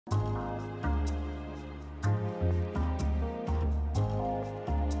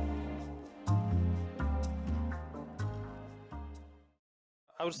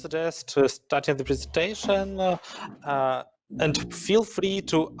I would suggest starting the presentation and feel free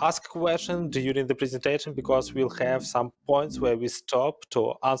to ask questions during the presentation because we'll have some points where we stop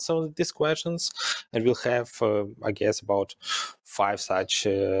to answer these questions, and we'll have, I guess, about 5 such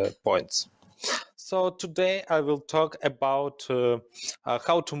points. So today I will talk about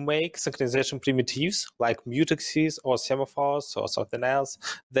how to make synchronization primitives like mutexes or semaphores or something else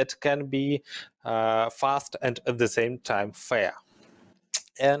that can be fast and at the same time fair.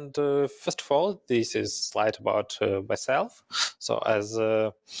 And first of all, this is a slide about myself. So as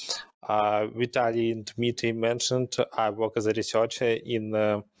Vitaly and Dmitry mentioned, I work as a researcher in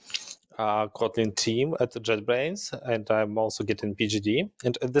Kotlin team at JetBrains, and I'm also getting PhD.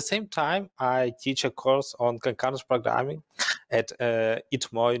 And at the same time, I teach a course on concurrent programming at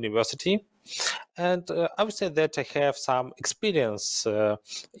ITMO University. And I would say that I have some experience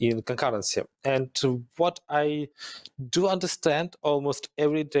in concurrency. And what I do understand almost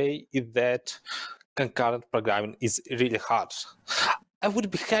every day is that concurrent programming is really hard. I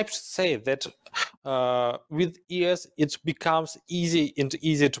would be happy to say that with years it becomes easy and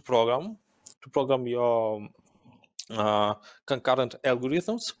easier to program your concurrent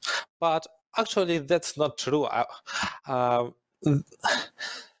algorithms, but actually that's not true.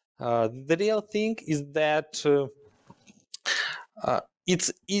 The real thing is that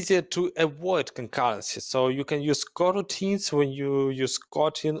it's easier to avoid concurrency. So you can use coroutines when you use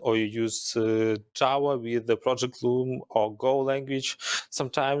Kotlin, or you use Java with the Project Loom or Go language.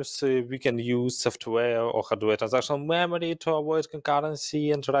 Sometimes we can use software or hardware transactional memory to avoid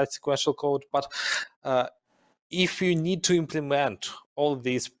concurrency and write sequential code. But if you need to implement all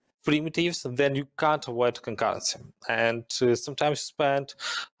these primitives, then you can't avoid concurrency. And sometimes you spend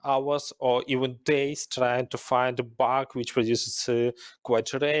hours or even days trying to find a bug which produces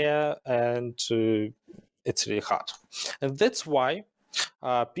quite rare, and it's really hard. And that's why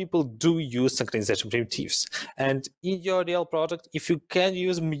people do use synchronization primitives. And in your real project, if you can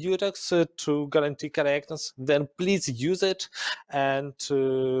use mutex to guarantee correctness, then please use it and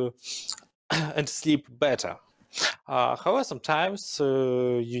sleep better. However, sometimes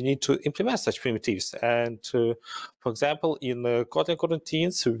you need to implement such primitives, and for example, in Kotlin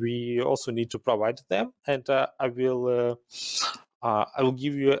Coroutines, we also need to provide them. And I will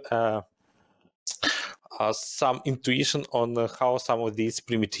give you some intuition on how some of these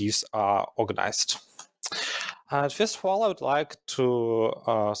primitives are organized. First of all, I would like to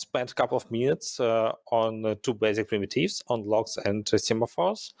spend a couple of minutes on two basic primitives, on logs and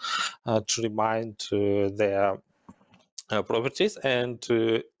semaphores, to remind their properties. And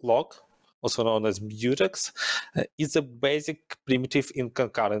log, also known as mutex, is a basic primitive in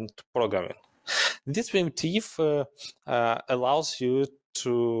concurrent programming. This primitive allows you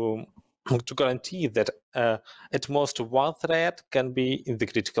to guarantee that at most one thread can be in the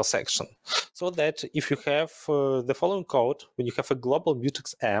critical section. So that if you have the following code, when you have a global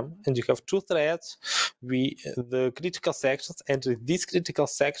mutex m and you have two threads, the critical sections, and these critical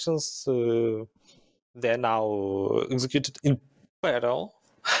sections, they're now executed in parallel.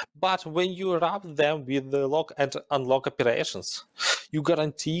 But when you wrap them with the lock and unlock operations, you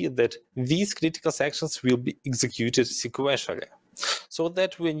guarantee that these critical sections will be executed sequentially. So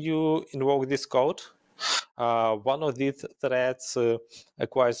that when you invoke this code, one of these threads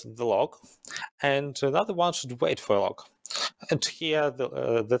acquires the lock, and another one should wait for a lock. And here,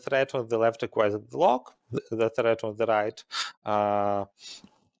 the thread on the left acquires the lock, the thread on the right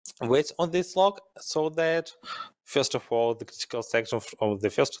waits on this lock, so that first of all the critical section from the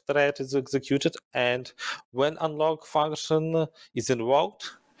first thread is executed, and when unlock function is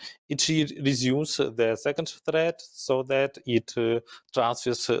invoked, it resumes the second thread so that it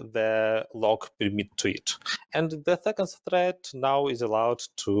transfers the lock permit to it. And the second thread now is allowed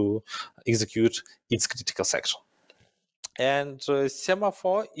to execute its critical section. And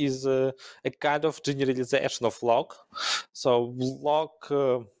semaphore is a kind of generalization of log. So log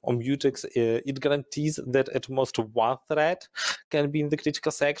or mutex, it guarantees that at most one thread can be in the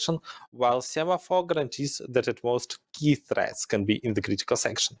critical section, while semaphore guarantees that at most key threads can be in the critical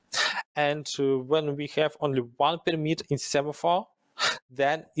section. And when we have only one permit in semaphore,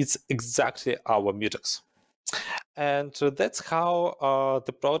 then it's exactly our mutex. And that's how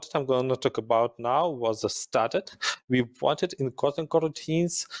the project I'm going to talk about now was started. We wanted in Kotlin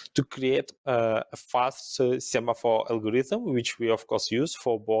Coroutines to create a fast semaphore algorithm, which we of course use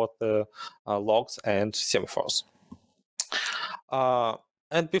for both logs and semaphores.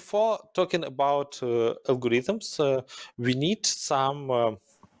 And before talking about algorithms, we need some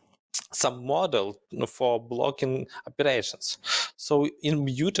some model for blocking operations. So in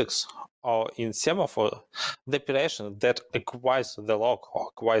mutex or in semaphore, the operation that acquires the lock or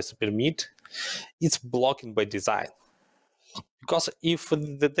acquires the permit, it's blocking by design. Because if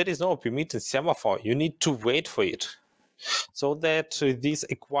there is no permit in semaphore, you need to wait for it. So that this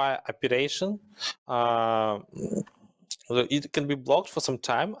acquire operation, it can be blocked for some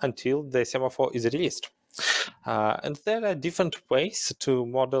time until the semaphore is released. And there are different ways to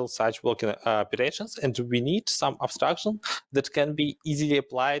model such blocking operations, and we need some abstraction that can be easily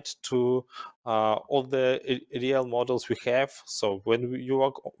applied to all the real models we have. So when you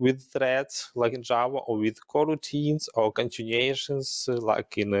work with threads, like in Java, or with coroutines or continuations,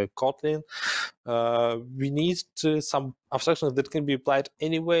 like in Kotlin, we need some abstraction that can be applied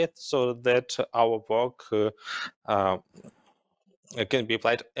anywhere, so that our work can be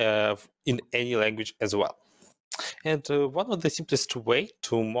applied in any language as well. And one of the simplest way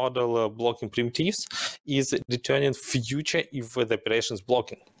to model blocking primitives is returning future if the operation is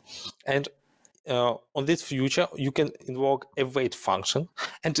blocking. And on this future, you can invoke await function,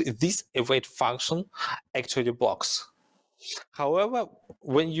 and this await function actually blocks. However,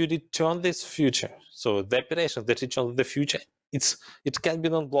 when you return this future, so the operation that returns the future, it can be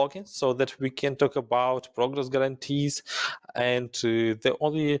non-blocking, so that we can talk about progress guarantees, and the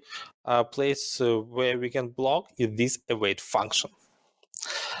only place where we can block is this await function.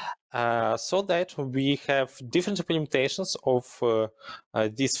 So that we have different implementations of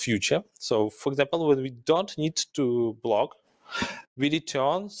this future. So for example, when we don't need to block, we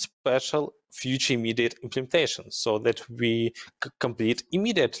return special future immediate implementation, so that we complete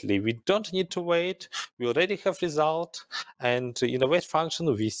immediately. We don't need to wait. We already have result, and in a wait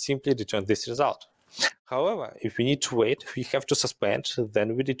function, we simply return this result. However, if we need to wait, we have to suspend,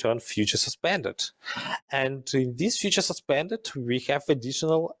 then we return future suspended. And in this future suspended, we have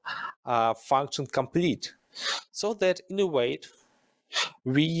additional function complete, so that in a wait,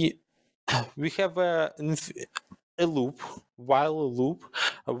 we have a loop, while loop,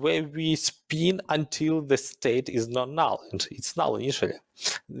 where we spin until the state is not null, and it's null initially.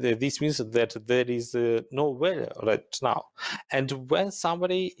 This means that there is no value right now. And when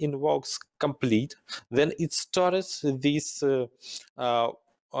somebody invokes complete, then it stores this value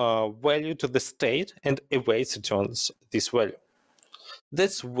to the state and awaits returns this value.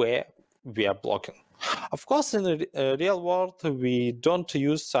 That's where we are blocking. Of course, in the real world, we don't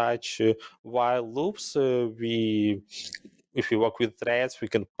use such while loops. If we work with threads, we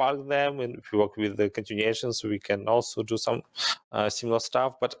can park them, and if we work with the continuations, we can also do some similar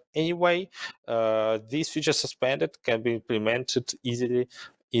stuff. But anyway, this feature suspended can be implemented easily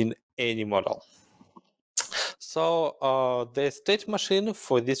in any model. So the state machine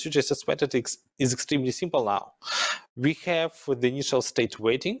for this feature suspended is extremely simple now. We have the initial state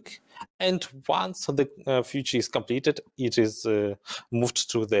waiting, and once the future is completed, it is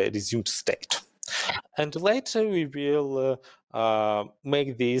moved to the resumed state. And later we will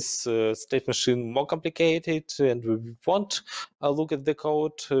make this state machine more complicated, and we won't look at the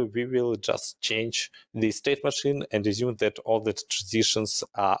code. We will just change the state machine and assume that all the transitions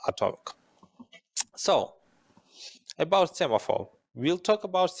are atomic. So, about semaphore. We'll talk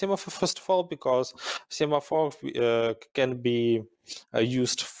about semaphore first of all, because semaphore can be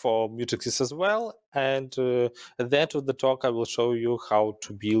used for mutexes as well. And at the end of the talk, I will show you how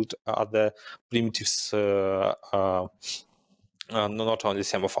to build other primitives, not only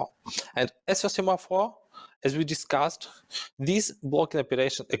semaphore. And as for semaphore, as we discussed, this blocking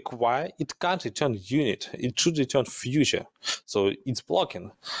operation acquire, it can't return unit, it should return future. So it's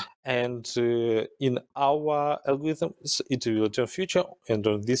blocking. And in our algorithms, it will return future, and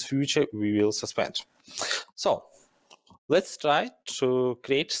on this future, we will suspend. So let's try to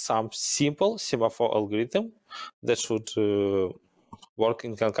create some simple semaphore algorithm that should work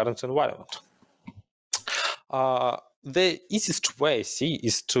in concurrent environment. The easiest way I see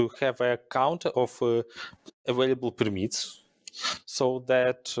is to have a count of available permits, so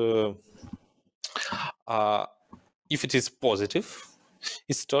that if it is positive,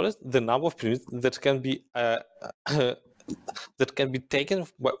 it stores the number of permits that can be taken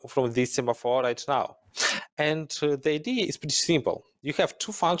from this semaphore right now. And the idea is pretty simple. You have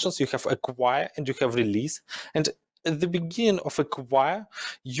two functions. You have acquire and you have release. And at the beginning of acquire,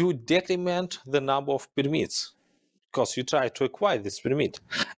 you decrement the number of permits, because you try to acquire this permit.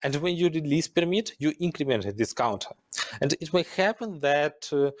 And when you release permit, you increment this counter. And it may happen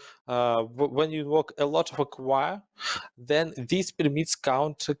that when you invoke a lot of acquire, then this permits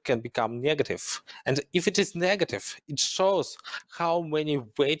count can become negative. And if it is negative, it shows how many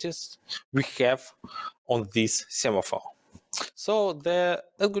wages we have on this semaphore. So the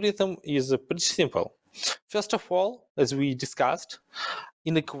algorithm is pretty simple. First of all, as we discussed,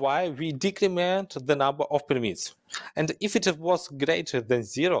 in a queue we decrement the number of permits. And if it was greater than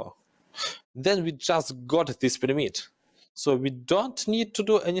 0, then we just got this permit. So we don't need to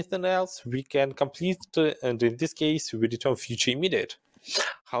do anything else. We can complete, and in this case, we return future immediate.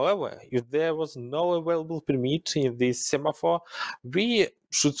 However, if there was no available permit in this semaphore, we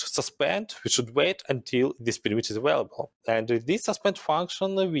should suspend, we should wait until this permit is available. And this suspend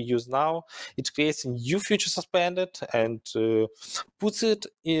function we use now, it creates a new future suspended and puts it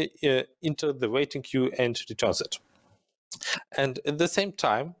into the waiting queue and returns it. And at the same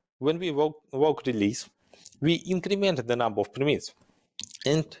time, when we woke release, we increment the number of permits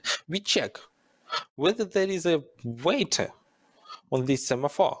and we check whether there is a waiter on this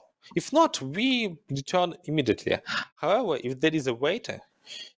semaphore. If not, we return immediately. However, if there is a waiter,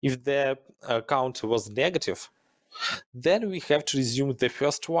 if the count was negative, then we have to resume the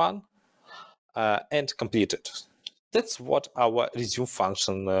first one and complete it. That's what our resume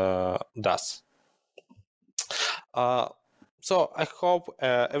function does. So I hope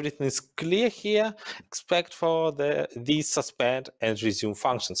everything is clear here, except for these suspend and resume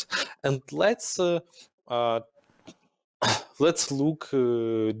functions. And let's look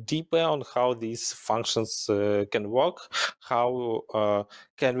deeper on how these functions can work, how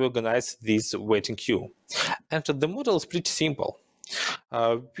can we organize this waiting queue. And the model is pretty simple.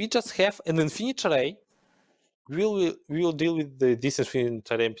 We just have an infinite array. We'll deal with this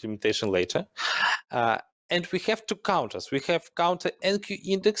infinite array implementation later. And we have two counters. We have counter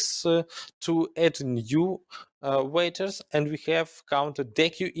nqindex to add new waiters, and we have counter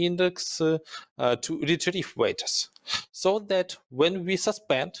dequindex to retrieve waiters. So that when we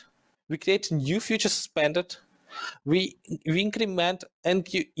suspend, we create a new future suspended. We increment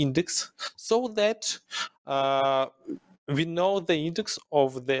nqindex so that we know the index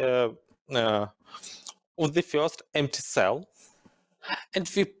of the first empty cell,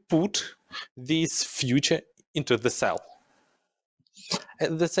 and we put this future into the cell.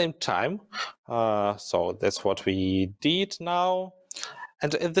 At the same time, so that's what we did now.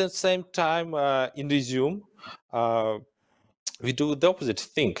 And at the same time, in resume, we do the opposite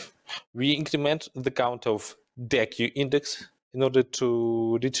thing. We increment the count of dequindex in order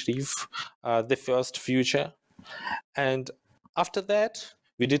to retrieve the first future. And after that,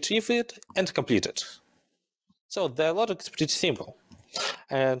 we retrieve it and complete it. So the logic is pretty simple.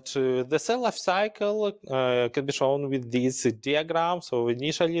 And the cell life cycle can be shown with this diagram. So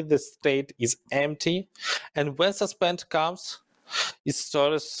initially the state is empty, and when suspend comes, it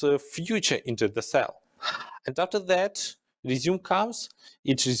stores future into the cell. And after that, resume comes,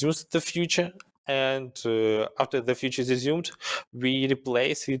 it resumes the future, and after the future is resumed, we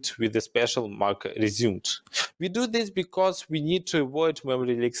replace it with a special marker resumed. We do this because we need to avoid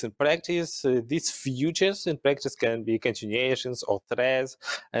memory leaks in practice. These futures in practice can be continuations or threads,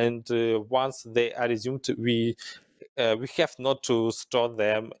 and once they are resumed, we have not to store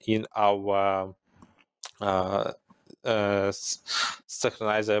them in our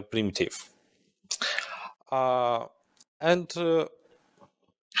synchronizer primitive. And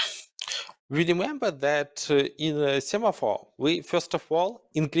we remember that in a semaphore, we first of all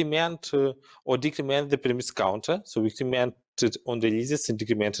increment or decrement the premise counter. So we increment it on releases and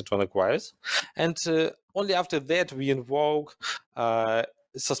decrement it on acquires. And only after that, we invoke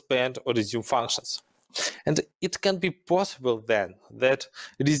suspend or resume functions. And it can be possible then that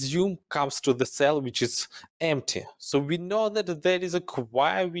resume comes to the cell which is empty. So we know that there is a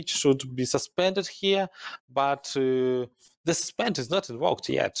queue which should be suspended here, but the suspend is not invoked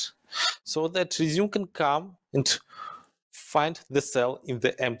yet. So that resume can come and find the cell in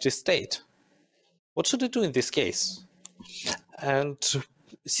the empty state. What should I do in this case? And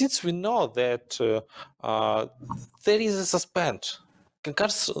since we know that there is a suspend,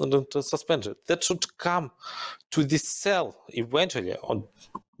 suspended that should come to this cell eventually, or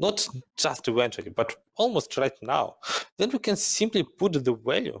not just eventually, but almost right now, then we can simply put the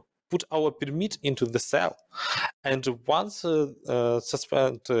value, put our permit into the cell, and once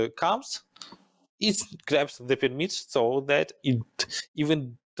suspend comes, it grabs the permit so that it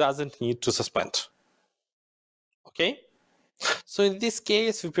even doesn't need to suspend. Okay, so in this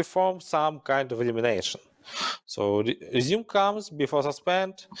case we perform some kind of elimination. So resume comes before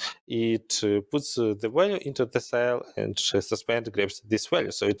suspend, it puts the value into the cell, and suspend grabs this value.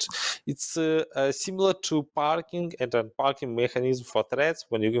 So it's similar to parking and unparking mechanism for threads.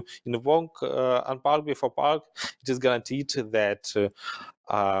 When you invoke unpark before park, it is guaranteed that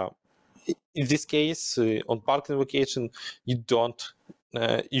in this case, on park invocation, you don't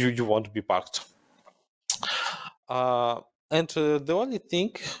you won't be parked. And the only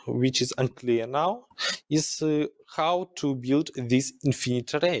thing which is unclear now is how to build this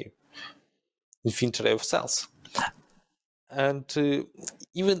infinite array of cells. And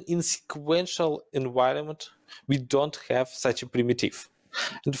even in sequential environment, we don't have such a primitive.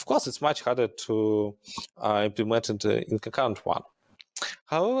 And of course, it's much harder to implement it in concurrent one.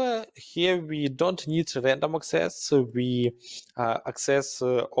 However, here we don't need random access. So we access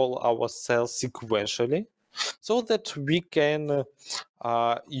all our cells sequentially so that we can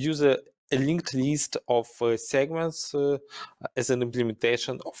use a linked list of segments as an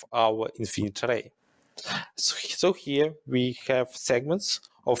implementation of our infinite array. So here we have segments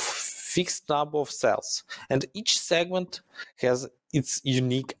of fixed number of cells, and each segment has its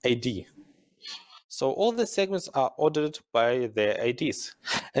unique ID. So all the segments are ordered by their IDs.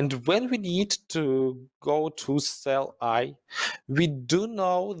 And when we need to go to cell I, we do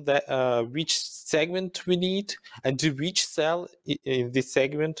know that, which segment we need and which cell in this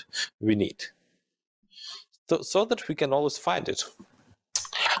segment we need, so that we can always find it.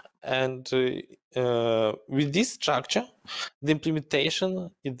 And with this structure, the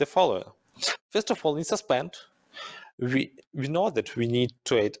implementation is the following. First of all, in suspend, we know that we need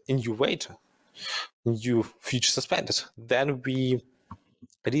to add a new weight, new future suspended. Then we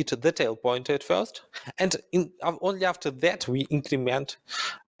read the tail pointer at first, and only after that we increment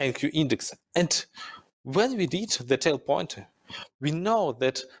NQ index. And when we read the tail pointer, we know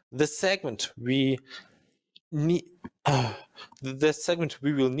that the segment we need, the segment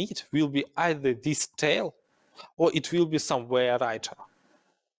we will need will be either this tail or it will be somewhere writer.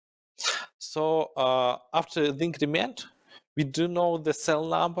 So after the increment, we do know the cell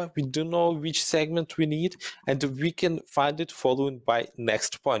number, we do know which segment we need, and we can find it followed by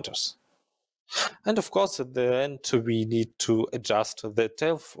next pointers. And of course, at the end, we need to adjust the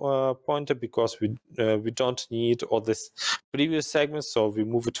tail pointer because we don't need all this previous segments, so we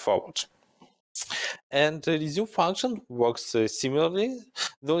move it forward. And the resume function works similarly.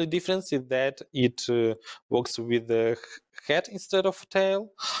 The only difference is that it works with the head instead of tail.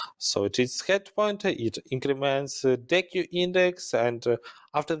 So it is head pointer, it increments the DQ index, and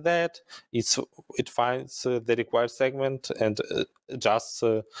after that it finds the required segment and adjusts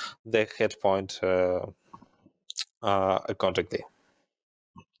the head pointer accordingly.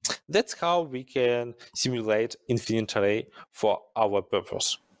 That's how we can simulate infinite array for our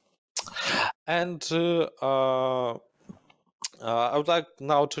purpose. And I would like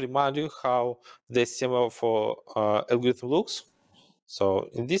now to remind you how the semaphore algorithm looks. So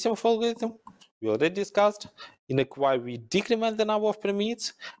in this semaphore algorithm, we already discussed. In a queue, we decrement the number of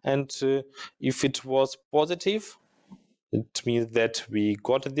permits, and if it was positive, it means that we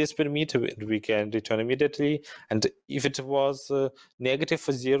got this permit, we can return immediately. And if it was negative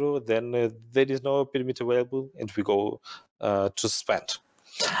for 0, then there is no permit available, and we go to suspend.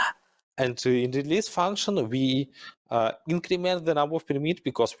 And in the release function, we increment the number of permit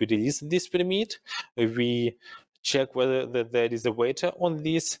because we release this permit. We check whether there is a waiter on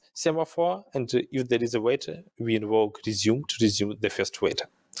this semaphore, and if there is a waiter, we invoke resume to resume the first waiter.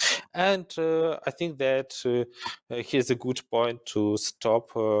 And I think that here's a good point to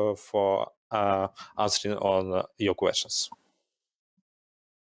stop for answering on your questions.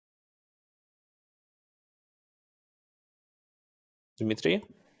 Dmitry?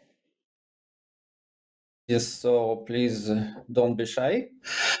 Yes, so please don't be shy.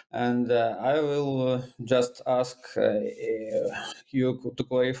 And I will just ask you to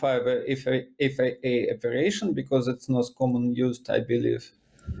clarify the FAA operation, because it's not common used, I believe.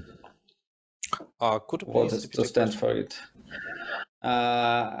 Could you What please is to stand for it?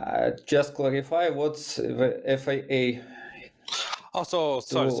 Just clarify what's the FAA. Oh, so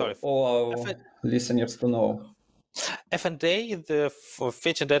sorry. All our listeners to know. F&A is the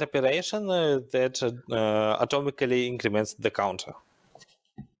fetch and data operation that atomically increments the counter.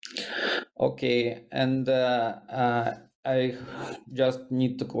 Okay, and I just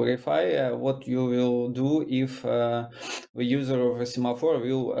need to clarify what you will do if the user of a semaphore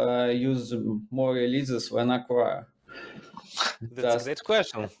will use more releases than acquire. That's a great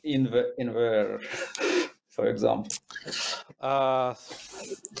question. In the for example.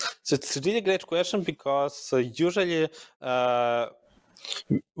 So it's a really great question because usually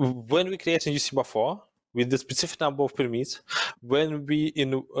when we create a new semaphore with the specific number of permits, when we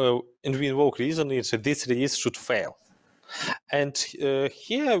invoke reason, this release should fail. And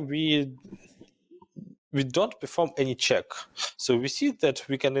here we we don't perform any check. So we see that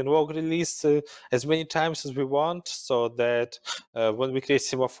we can invoke release as many times as we want, so that when we create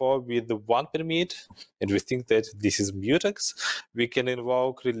semaphore with the one permit, and we think that this is mutex, we can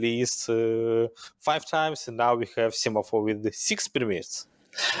invoke release 5 times, and now we have semaphore with the 6 permits.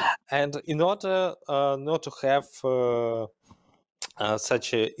 And in order not to have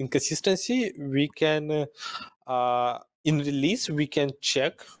such a inconsistency, we can in release we can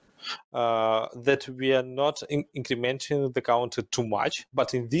check that we are not incrementing the count too much,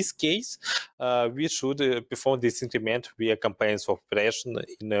 but in this case we should perform this increment via campaigns of operation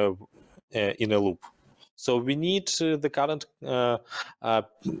in a loop. So we need the current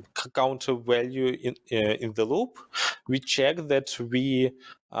counter value in the loop. We check that we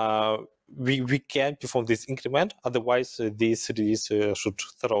can perform this increment, otherwise this release should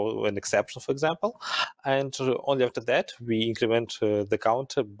throw an exception, for example, and only after that we increment the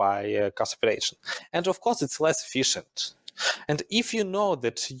count by cast operation. And of course it's less efficient. And if you know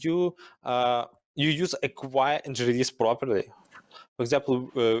that you use acquire and release properly, for example,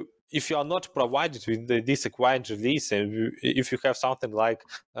 if you are not provided with this acquire and release, and if you have something like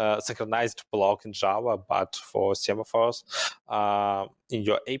synchronized block in Java, but for semaphores in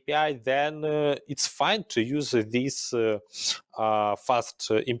your API, then it's fine to use this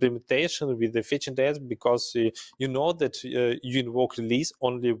fast implementation with the fetch index, because you know that you invoke release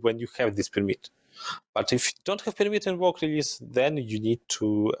only when you have this permit. But if you don't have permit to invoke release, then you need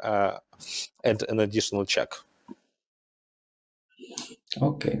to add an additional check.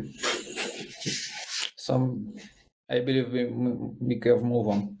 Okay. So I believe we can move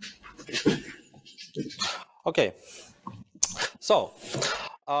on. Okay. So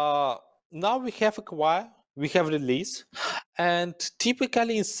now we have acquire, we have release, and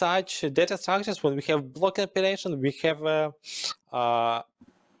typically in such data structures, when we have blocking operation, we have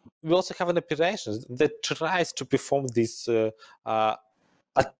we also have an operation that tries to perform this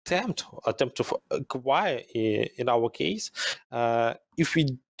attempt to acquire in our case if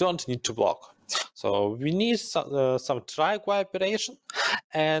we don't need to block. So we need some try acquire operation,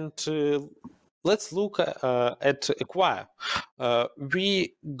 and let's look at acquire.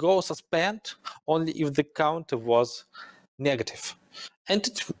 We go suspend only if the count was negative, and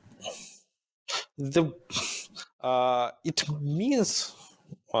it means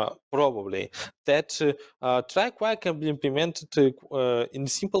probably that try acquire can be implemented in a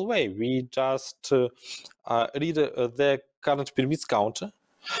simple way. We just read the current permits counter.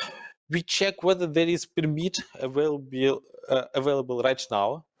 We check whether there is permit available right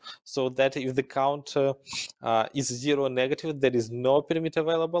now, so that if the count is 0 negative, there is no permit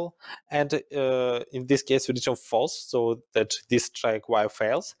available, and in this case we return false, so that this try acquire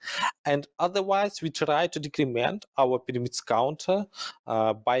fails. And otherwise we try to decrement our permits counter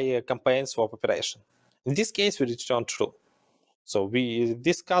by a campaign swap operation. In this case we return true. So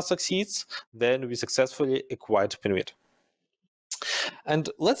this cast succeeds, then we successfully acquired permit. And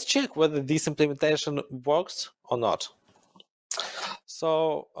let's check whether this implementation works or not.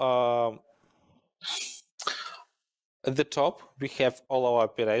 So at the top, we have all our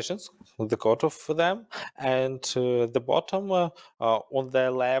operations, the code of them, and the bottom, on the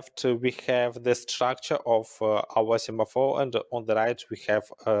left, we have the structure of our semaphore, and on the right, we have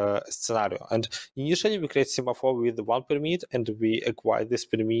a scenario. And initially, we create semaphore with one permit, and we acquire this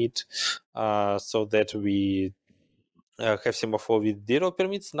permit so that we have semaphore with 0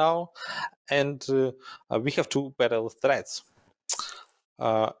 permits now, and we have 2 parallel threads.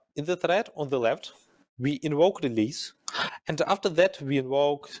 In the thread on the left, we invoke release, and after that we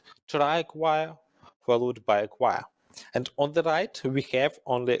invoke try acquire followed by acquire. And on the right, we have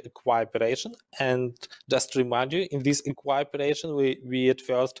only acquire operation, and just to remind you, in this acquire operation, we at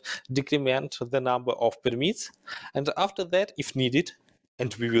first decrement the number of permits, and after that, if needed,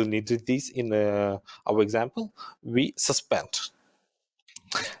 and we will need this in our example, we suspend.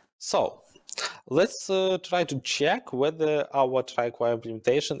 So let's try to check whether our try acquire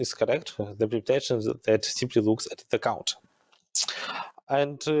implementation is correct, the implementation that simply looks at the count.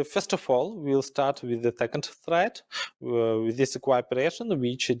 And first of all, we'll start with the second thread with this acquire operation,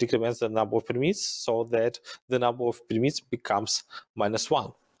 which decrements the number of permits so that the number of permits becomes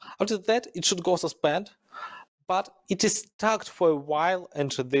 -1. After that, it should go suspend, but it is stuck for a while,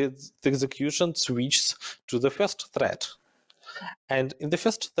 and the execution switches to the first thread. And in the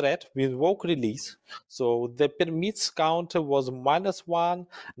first thread, we invoke release. So the permits counter was -1.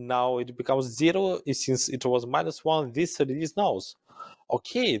 Now it becomes 0. Since it was -1, this release knows,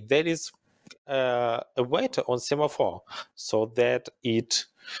 okay, there is a waiter on semaphore, so that it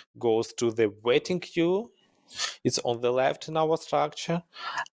goes to the waiting queue, It's on the left in our structure,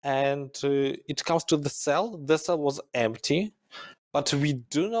 and it comes to the cell. The cell was empty, but we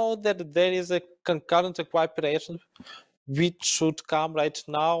do know that there is a concurrent acquire operation which should come right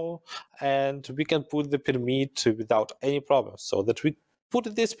now, and we can put the permit without any problem. So that we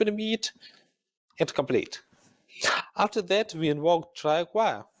put this permit and complete. After that, we invoke try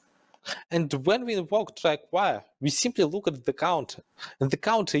acquire. And when we invoke try acquire, we simply look at the counter, and the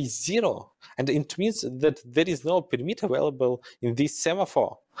counter is 0, and it means that there is no permit available in this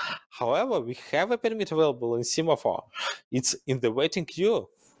semaphore. However, we have a permit available in semaphore. It's in the waiting queue.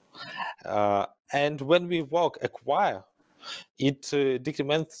 And when we invoke acquire, it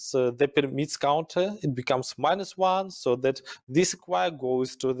decrements the permits counter. It becomes -1, so that this acquire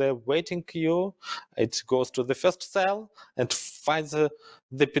goes to the waiting queue. It goes to the first cell and finds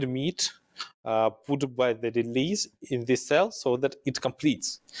the permit put by the release in this cell so that it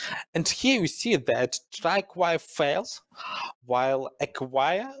completes. And here we see that try acquire fails while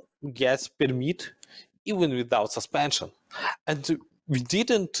acquire gets permit even without suspension. And we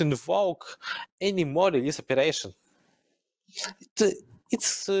didn't invoke any more release operation.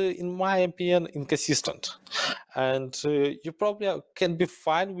 It's in my opinion, inconsistent. And you probably can be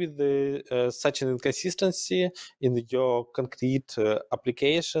fine with such an inconsistency in your concrete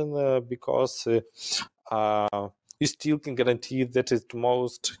application because you still can guarantee that at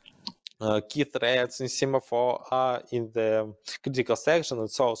most key threads in semaphore are in the critical section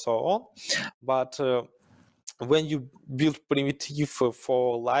and so on. But when you build primitive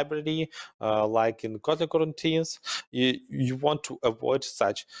for library, like in Kotlin Coroutines, you want to avoid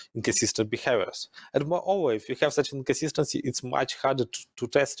such inconsistent behaviors. And moreover, if you have such inconsistency, it's much harder to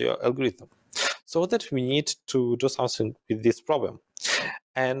test your algorithm. So that we need to do something with this problem.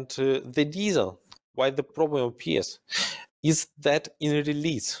 And the reason why the problem appears is that in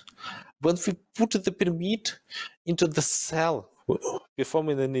release, when we put the permit into the cell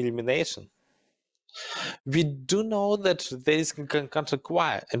performing an elimination, we do know that there is concurrent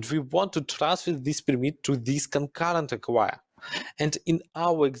acquire, and we want to transfer this permit to this concurrent acquire. And in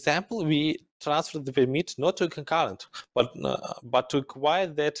our example, we transfer the permit not to concurrent, but to acquire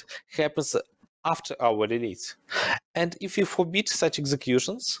that happens after our release. And if we forbid such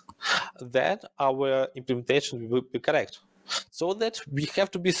executions, then our implementation will be correct. So that we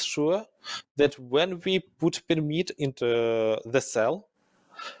have to be sure that when we put permit into the cell,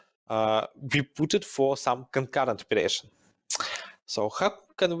 we put it for some concurrent operation. So how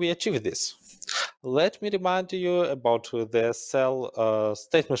can we achieve this? Let me remind you about the cell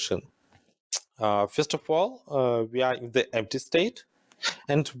state machine. First of all, we are in the empty state,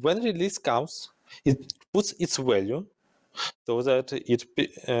 and when release comes, it puts its value so that it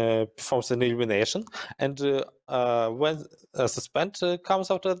performs an elimination, and when a suspend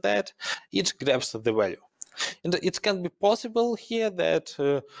comes after that, it grabs the value. And it can be possible here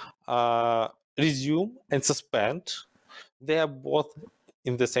that resume and suspend, they are both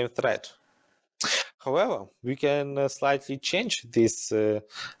in the same thread. However, we can slightly change this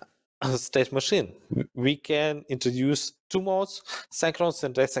state machine. We can introduce two modes, synchronous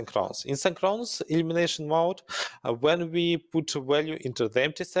and asynchronous. In synchronous elimination mode, when we put a value into the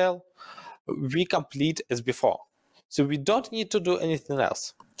empty cell, we complete as before. So we don't need to do anything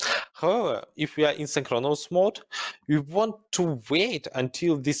else. However, if we are in synchronous mode, we want to wait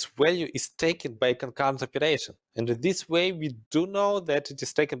until this value is taken by concurrent operation. And this way, we do know that it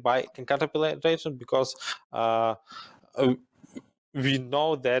is taken by concurrent operation because we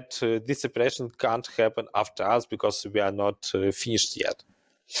know that this operation can't happen after us because we are not finished yet.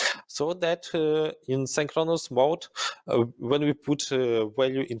 So that in synchronous mode, when we put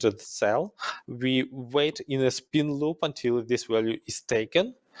value into the cell, we wait in a spin loop until this value is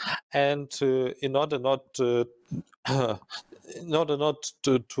taken. And in order not to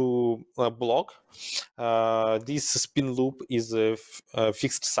block, this spin loop is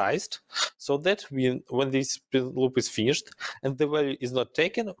fixed sized, so that when this spin loop is finished and the value is not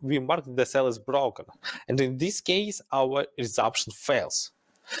taken, we mark the cell as broken. And in this case, our resumption fails.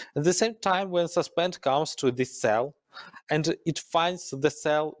 At the same time, when suspend comes to this cell and it finds the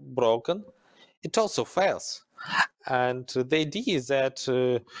cell broken, it also fails. And the idea is that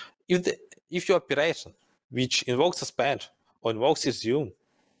if your operation, which invokes suspend or invokes resume,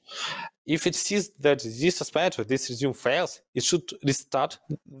 if it sees that this suspend or this resume fails, it should restart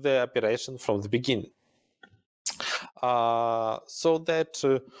the operation from the beginning. so that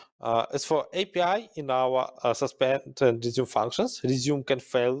as for API in our suspend and resume functions, resume can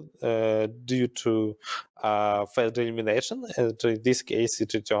fail due to failed elimination, and in this case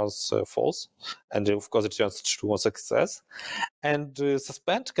it returns false, and of course it returns true on success. And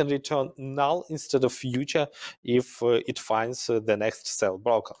suspend can return null instead of future if it finds the next cell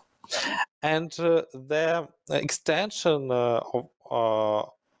broken. And the extension of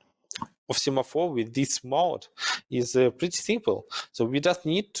semaphore with this mode is pretty simple. So we just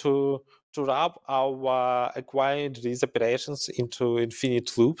need to wrap our acquired these operations into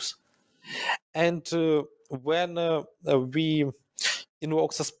infinite loops. And when we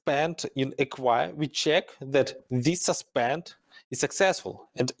invoke suspend in acquire, we check that this suspend is successful.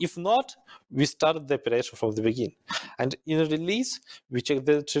 And if not, we start the operation from the beginning. And in release, we check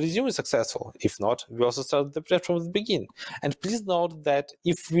that resume is successful. If not, we also start the operation from the beginning. And please note that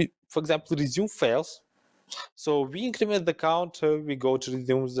if we, for example, resume fails, so we increment the counter, we go to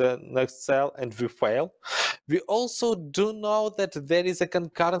resume the next cell, and we fail. We also do know that there is a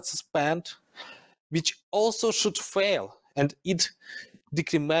concurrent suspend, which also should fail, and it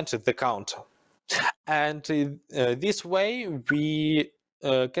decremented the counter. And this way, we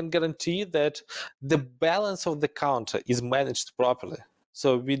can guarantee that the balance of the counter is managed properly.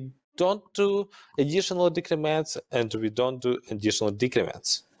 So we don't do additional decrements and we don't do additional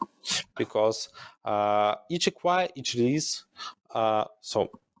decrements, because each acquire, each release, so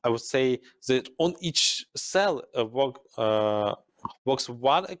I would say that on each cell works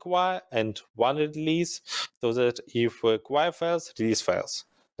one acquire and one release, so that if acquire fails, release fails.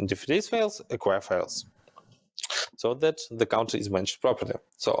 And if release fails, acquire fails. So that the counter is managed properly.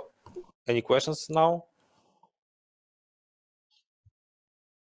 So, any questions now?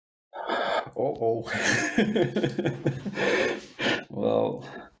 Well,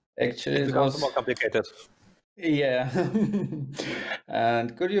 actually, it becomes more complicated. Yeah.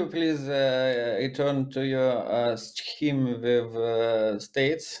 And could you please return to your scheme with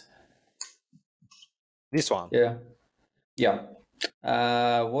states? This one? Yeah. Yeah.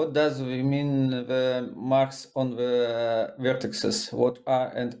 What does we mean the marks on the vertices? What are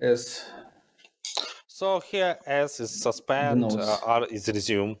and S? So here S is suspend, R is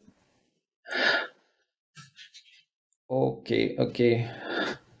resume. Okay.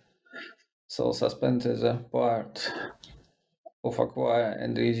 So suspend is a part of acquire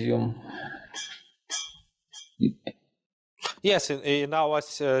and resume. Yes, in our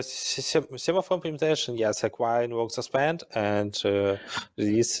semaphore implementation, yes, acquire invokes suspend and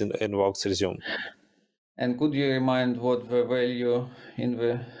release invokes resume. And could you remind what the value in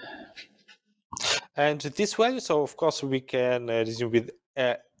the... And this value, so of course we can resume with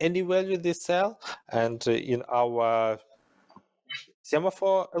any value in this cell, and in our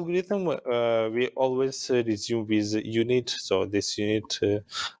semaphore algorithm, we always resume with unit, so this unit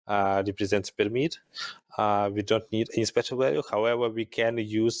represents permit. We don't need any special value. However, we can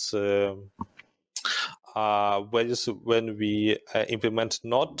use values when we implement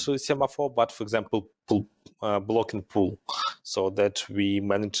not semaphore, but for example, pull, block and pull, so that we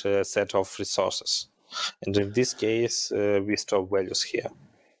manage a set of resources. And in this case, we store values here.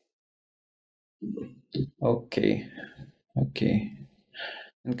 Okay.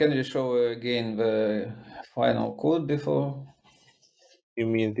 And can you show again the final code before? You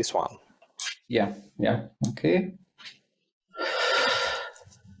mean this one? Yeah. Okay.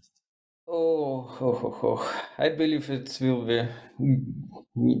 Oh. I believe it will be...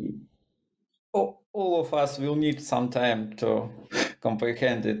 all of us will need some time to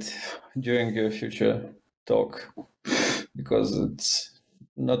comprehend it during your future talk, because it's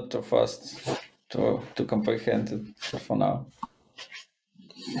not too fast to comprehend it for now.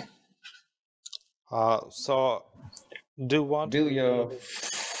 So, do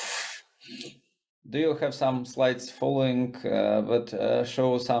you have some slides following that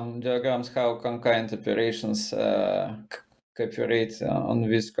show some diagrams how concurrent operations cooperate on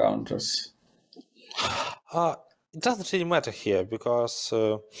these counters? It doesn't really matter here, because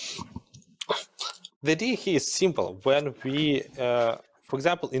the idea here is simple. When we, for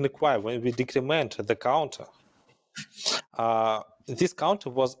example, in acquire, when we decrement the counter, this counter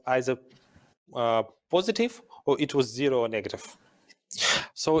was either positive or it was 0 or negative.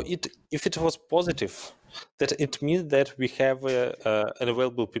 So if it was positive, that it means that we have an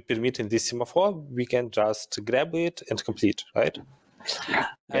available permit in this semaphore. We can just grab it and complete, right? Yeah,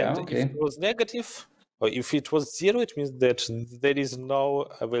 and okay. If it was negative, or if it was 0, it means that there is no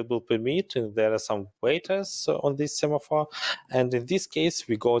available permit and there are some waiters on this semaphore. And in this case,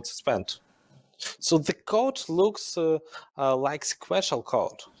 we go to suspend. So the code looks like sequential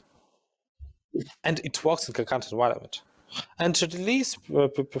code. and it works in concurrent environment. And release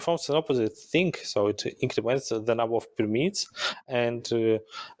performs an opposite thing, so it increments the number of permits, and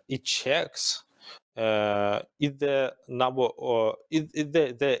it checks is the number or is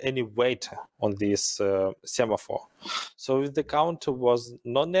there any weight on this semaphore. So if the count was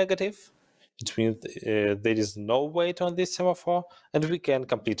non-negative, it means there is no weight on this semaphore, and we can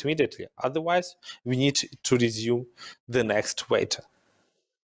complete immediately. Otherwise, we need to resume the next wait.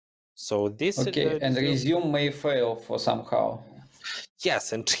 So this Okay, and resume may fail for somehow.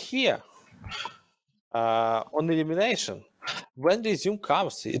 Yes, and here on elimination, when resume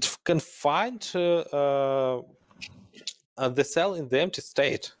comes, it can find the cell in the empty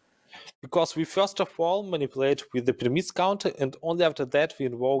state, because we first of all manipulate with the permits counter, and only after that we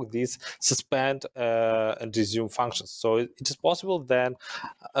invoke these suspend and resume functions. So it is possible then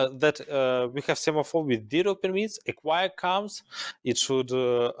that we have semaphore with 0 permits, acquire comes, it should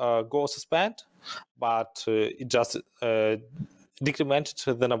go suspend, but it just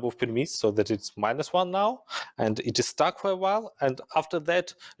decremented the number of permits so that it's -1 now, and it is stuck for a while, and after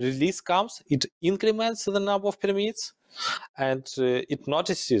that release comes, it increments the number of permits, and it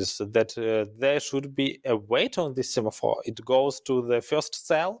notices that there should be a weight on this semaphore. It goes to the first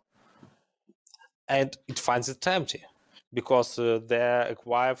cell and it finds it empty, because the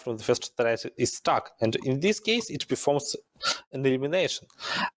acquire from the first thread is stuck, and in this case it performs an elimination.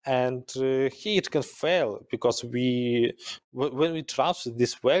 And here it can fail, because when we transfer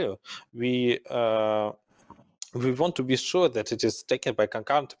this value, we want to be sure that it is taken by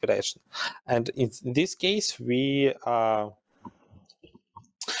concurrent operation, and in this case we have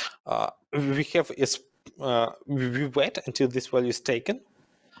we wait until this value is taken,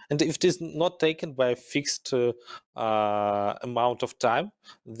 and if it is not taken by a fixed amount of time,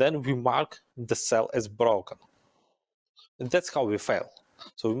 then we mark the cell as broken. And that's how we fail.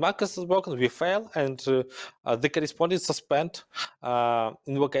 So we mark it as broken, we fail, and the corresponding suspend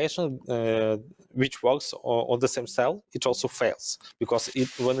invocation, which works on the same cell, it also fails, because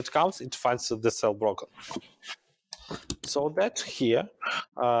when it comes, it finds the cell broken. So that here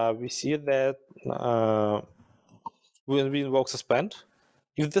we see that when we invoke suspend,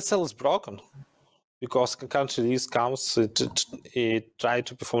 if the cell is broken, because concurrent release comes, it tried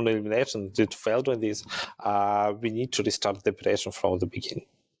to perform the elimination, it failed on this, we need to restart the operation from the beginning.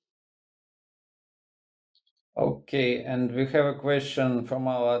 Okay, and we have a question from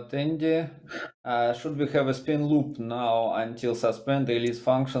our attendee. Should we have a spin loop now until suspend release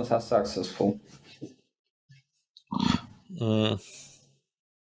functions are successful?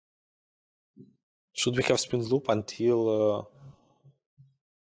 Should we have spin loop until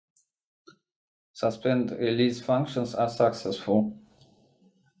suspend release functions are successful?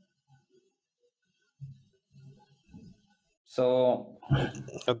 So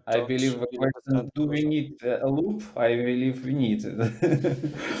I believe the question, do we need a loop? I believe we need it.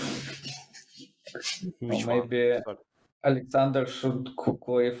 Maybe Alexander should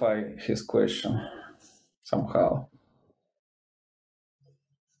clarify his question somehow.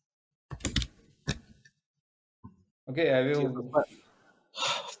 Okay, I will.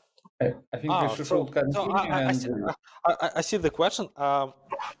 I think we should continue. I see the question.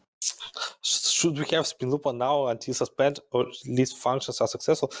 Should we have spin loop now until suspend or release functions are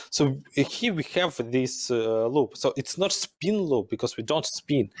successful? So here we have this loop. So it's not spin loop, because we don't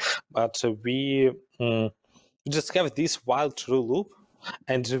spin, but we just have this while true loop,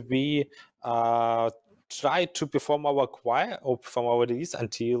 and we try to perform our acquire or perform our release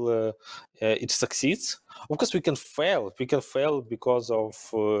until it succeeds. Of course, we can fail. We can fail because of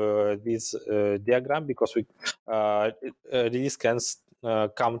this diagram, because we release can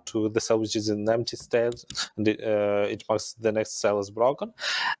come to the cell which is in empty state, and it marks the next cell as broken.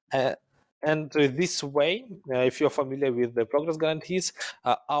 And this way, if you're familiar with the progress guarantees,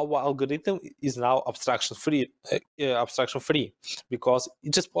 our algorithm is now abstraction free, because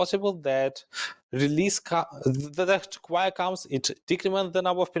it is possible that that acquire comes, it decrements the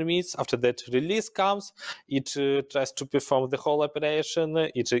number of permits. After that release comes, it tries to perform the whole operation,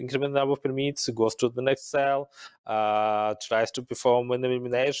 it increments the number of permits, goes to the next cell, tries to perform an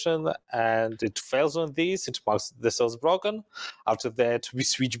elimination, and it fails on this, it marks the cells broken. After that we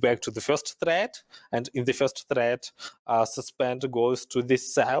switch back to the first thread, and in the first thread suspend goes to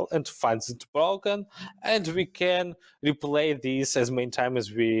this cell and finds it broken, and we can replay this as many times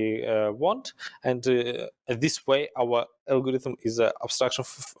as we want, and this way our algorithm is abstraction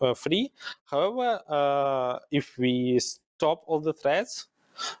free. However, if we stop all the threads,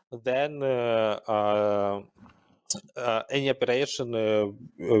 then any operation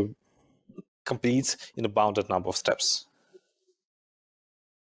completes in a bounded number of steps.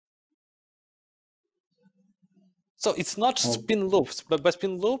 So it's not spin loops, but by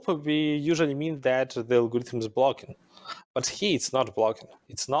spin loop we usually mean that the algorithm is blocking. But here it's not blocking,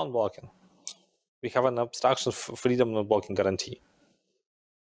 it's non-blocking. We have an abstraction freedom non-blocking guarantee.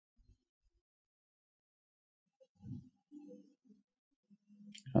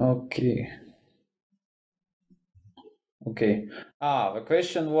 Okay. The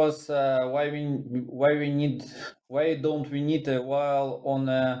question was why don't we need a while on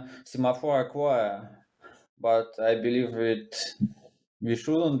a semaphore acquire? But I believe we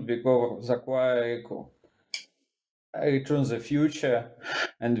shouldn't, because acquire returns the future,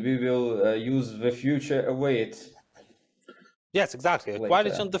 and we will use the future await. Yes, exactly. Acquire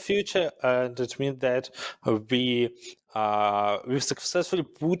return the future, and it means that we successfully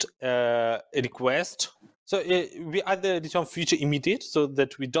put a request. So we either return future immediate, so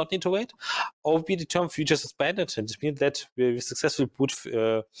that we don't need to wait, or we return future suspended, and it means that we successfully put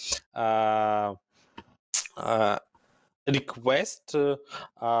request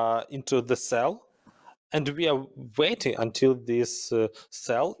into the cell, and we are waiting until this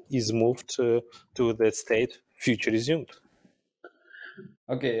cell is moved to the state future resumed.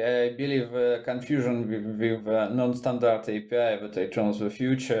 Okay, I believe confusion with non-standard API that returns the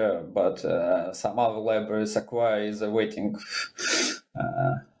future, but some other libraries acquire is a waiting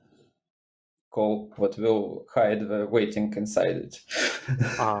call that will hide the waiting inside it.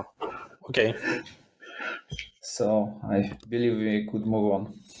 Okay. So I believe we could move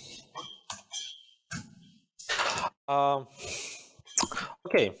on.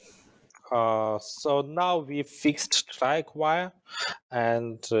 Okay. So now we fixed try acquire,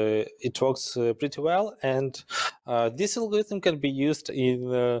 and it works pretty well. And this algorithm can be used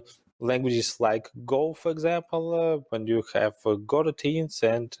in languages like Go, for example, when you have Go routines,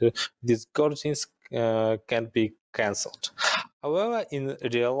 and these Go routines can be cancelled. However, in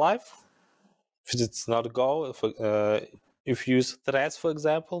real life, if it's not Go, if you use threads, for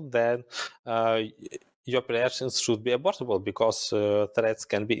example, then your operations should be abortable, because threads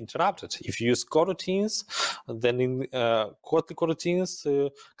can be interrupted. If you use coroutines, then in Kotlin Coroutines,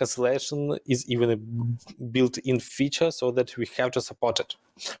 cancellation is even a built-in feature, so that we have to support it.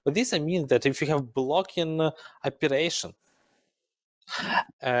 But this means that if you have blocking operation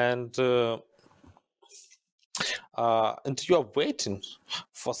and you are waiting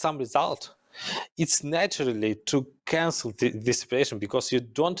for some result, it's naturally to cancel this operation, because you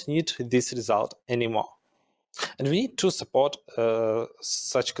don't need this result anymore. And we need to support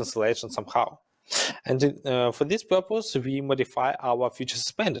such cancellation somehow. And for this purpose, we modify our future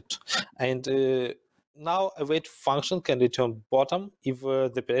suspended. And now a wait function can return bottom if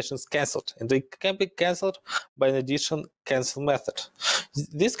the operation is cancelled. And it can be cancelled by an addition cancel method.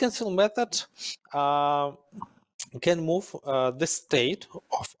 This cancel method can move the state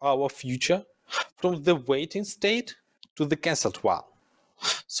of our future from the waiting state to the cancelled one.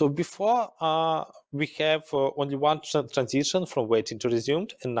 So before we have only one transition from waiting to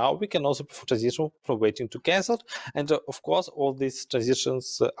resumed, and now we can also transition from waiting to cancelled. And of course, all these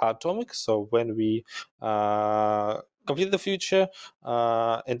transitions are atomic. So when we complete the future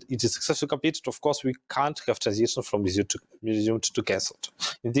and it is successfully completed, of course, we can't have transition from resumed to cancelled.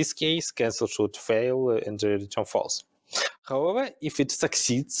 In this case, cancel should fail and return false. However, if it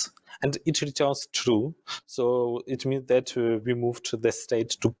succeeds and it returns true, so it means that we move to the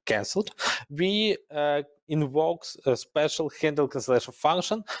state to cancelled, we invoke a special handle cancellation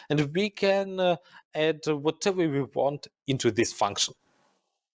function, and we can add whatever we want into this function.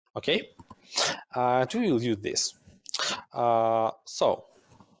 Okay, we will use this. So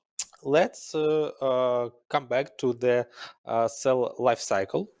let's come back to the cell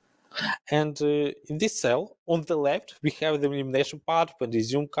lifecycle. And in this cell, on the left, we have the elimination part when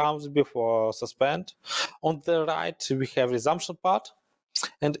resume comes before suspend. On the right, we have resumption part.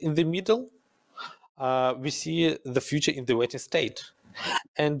 And in the middle, we see the future in the waiting state.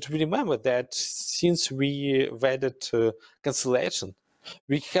 And we remember that since we added cancellation,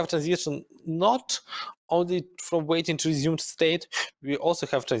 we have transition not only from waiting to resumed state, we also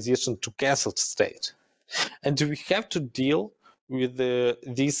have transition to cancelled state. And we have to deal with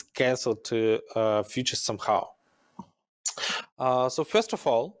these cancelled features somehow. So first of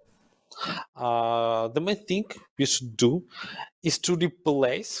all, the main thing we should do is to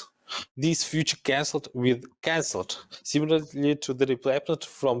replace this future cancelled with cancelled, similarly to the replacement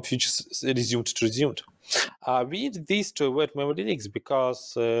from future resumed to resumed. We need this to avoid memory leaks,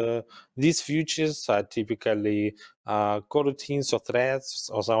 because these futures are typically coroutines or threads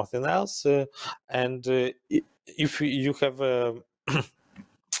or something else, and if you have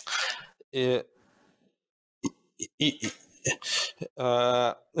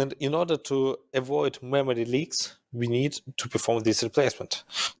And in order to avoid memory leaks, we need to perform this replacement.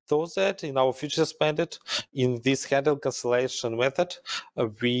 So that in our future suspended, in this handle cancellation method,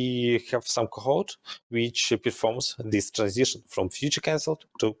 we have some code which performs this transition from future cancelled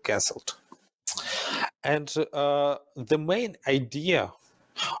to cancelled. And the main idea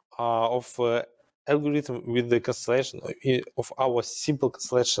of algorithm with the cancellation of our simple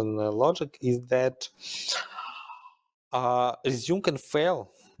cancellation logic is that resume can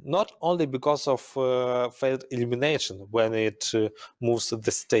fail not only because of failed elimination when it moves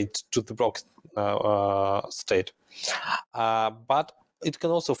the state to the broken state, but it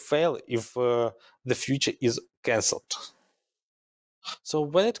can also fail if the future is cancelled. So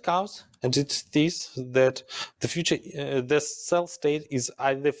when it comes and it is that the future, the cell state is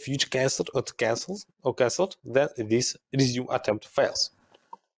either future cancelled or cancelled, then this resume attempt fails.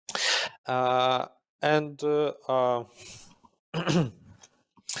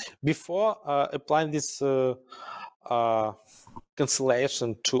 Before applying this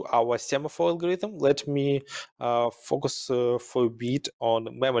cancellation to our semaphore algorithm, let me focus for a bit on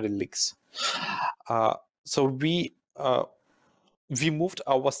memory leaks. So we moved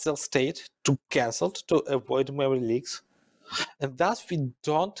our cell state to cancelled to avoid memory leaks. And thus we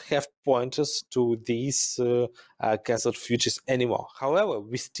don't have pointers to these cancelled futures anymore. However,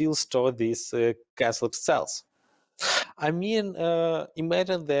 we still store these cancelled cells. I mean,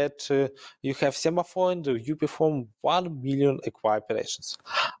 imagine that you have semaphore and you perform 1 million acquire operations.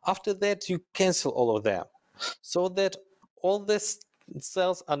 After that, you cancel all of them, so that all these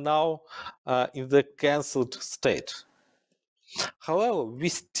cells are now in the cancelled state. However, we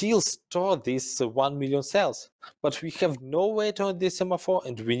still store these 1 million cells, but we have no weight on this semaphore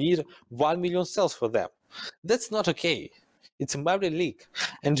and we need 1 million cells for them. That's not okay. It's a memory leak,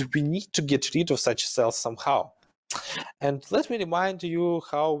 and we need to get rid of such cells somehow. And let me remind you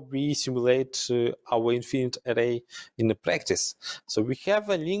how we simulate our infinite array in practice. So we have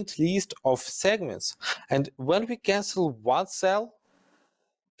a linked list of segments, and when we cancel one cell,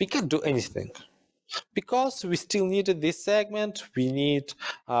 we can't do anything. Because we still needed this segment, we need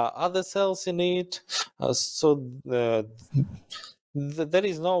other cells in it, so there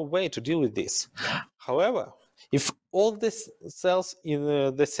is no way to deal with this. However, if all the cells in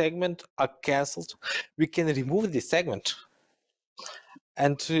the segment are cancelled, we can remove this segment.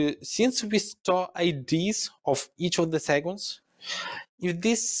 And since we store IDs of each of the segments,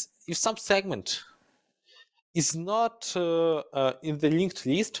 if some segment is not in the linked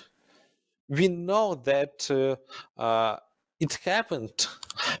list, we know that it happened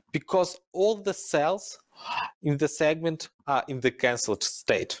because all the cells in the segment are in the cancelled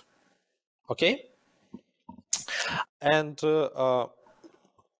state. Okay? And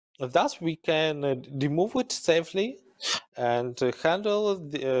thus we can remove it safely and handle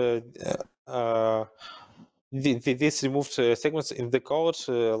these removed segments in the code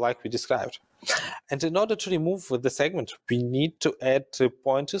like we described. And in order to remove the segment, we need to add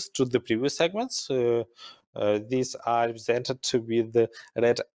pointers to the previous segments. These are represented with the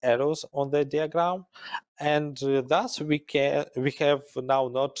red arrows on the diagram, and thus we have now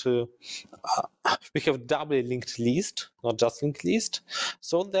not we have doubly linked list, not just linked list,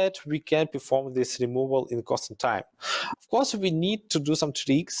 so that we can perform this removal in constant time. Of course, we need to do some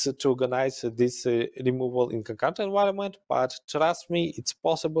tricks to organize this removal in concurrent environment, but trust me, it's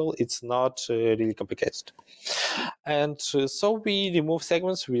possible. It's not really complicated. And so we remove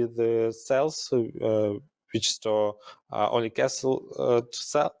segments with cells which store only cancelled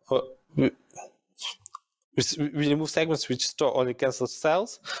cell. We remove segments which store only cancelled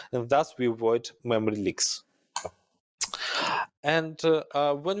cells, and thus we avoid memory leaks. And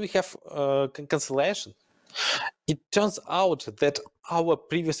when we have cancellation, it turns out that our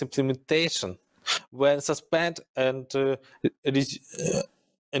previous implementation, when suspend and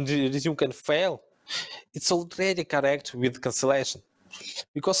resume can fail, it's already correct with cancellation.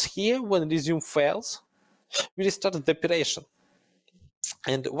 Because here, when resume fails, we restart the operation.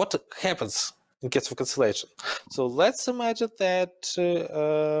 And what happens in case of cancellation? So let's imagine that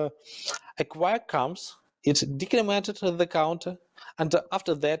acquire comes, it decremented the counter, and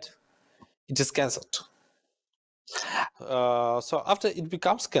after that, it is cancelled. So after it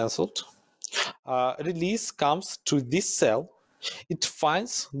becomes cancelled, release comes to this cell. It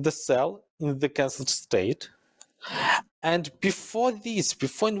finds the cell in the cancelled state. And before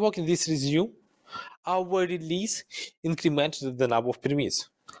invoking this resume, our release incremented the number of permits.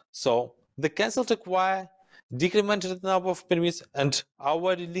 So the cancelled acquire decremented the number of permits, and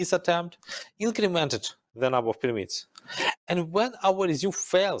our release attempt incremented the number of permits. And when our resume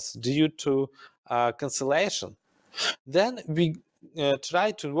fails due to cancellation, Then we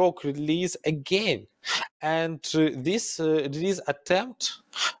try to invoke release again, and this release attempt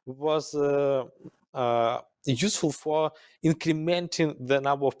was useful for incrementing the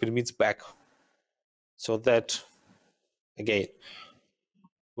number of permits back, so that again,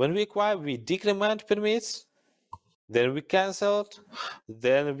 when we acquire, we decrement permits, then we cancel it,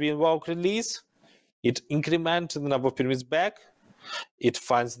 then we invoke release, it increments the number of permits back, it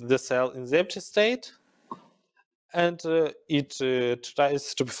finds the cell in the empty state, and it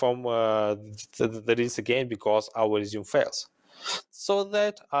tries to perform the release again because our resume fails. So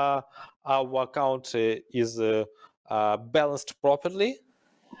that our account is balanced properly,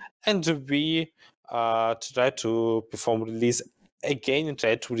 and we try to perform release again and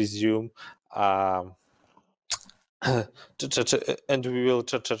try to resume and we will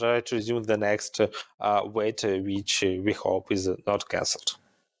try to resume the next wait, which we hope is not cancelled.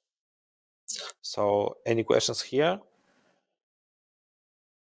 So any questions here?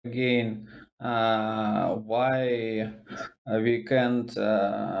 Again, why we can't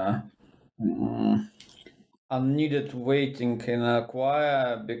unneeded waiting in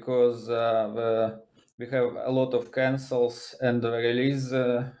acquire, because we have a lot of cancels and the release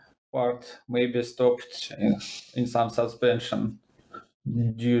part may be stopped in some suspension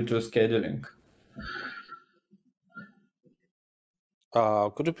due to scheduling.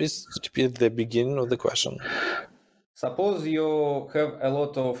 Could you please repeat the beginning of the question? Suppose you have a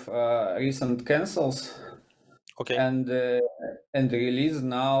lot of recent cancels, okay, and release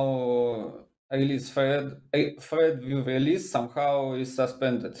now, release thread with release somehow is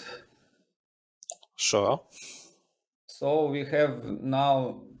suspended. Sure. So we have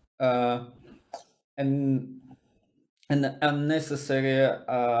now an unnecessary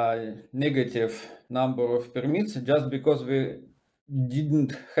negative number of permits just because we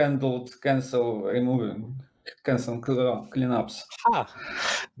didn't handle cancel cleanups.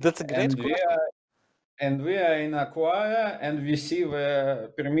 That's a great question. We are in acquire, and we see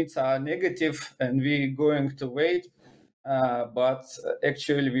the permits are negative, and we going to wait, but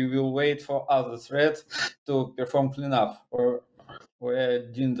actually we will wait for other thread to perform cleanup, or I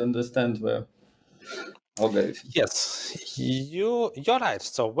didn't understand the algorithm. Yes, you're right.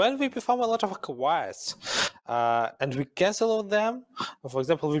 So when we perform a lot of acquires and we cancel all them, for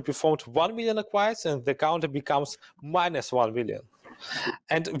example, we performed 1 million acquires and the counter becomes minus 1 million.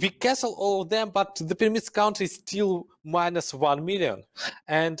 And we cancel all of them, but the permits count is still minus 1 million.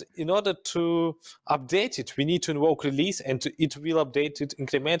 And in order to update it, we need to invoke release, and it will update it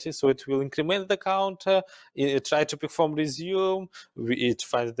incrementally. So it will increment the counter, it try to perform resume, it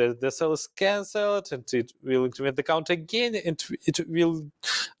finds that the cell is cancelled, and it will increment the counter again, and it will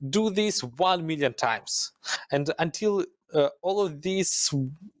do this 1 million times. And until all of this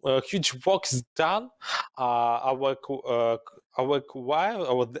huge work is done, our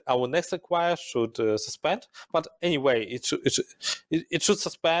next acquire should suspend. But anyway, it should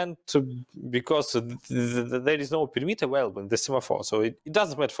suspend because there is no permit available in the semaphore. So it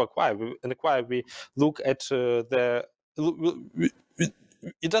doesn't matter for acquire. In acquire, we look at it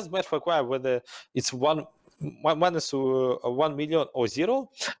doesn't matter for acquire whether it's minus 1 million or 0,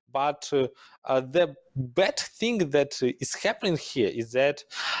 but the bad thing that is happening here is that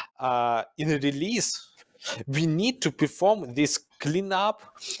in a release we need to perform this cleanup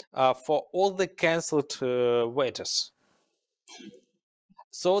for all the cancelled waiters,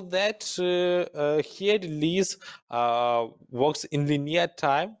 so that here release works in linear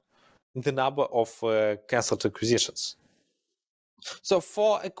time in the number of cancelled acquisitions. So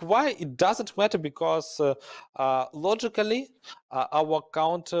for acquire, it doesn't matter because logically our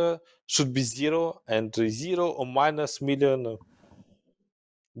counter should be 0, and 0 or minus million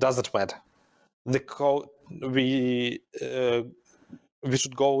doesn't matter. The code we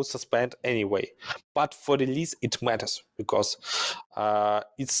should go suspend anyway. But for release, it matters because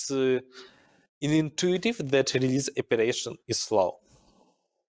it's intuitive that release operation is slow.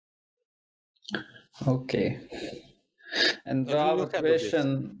 Okay. And the other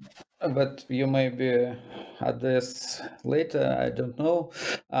question, but you maybe address later, I don't know.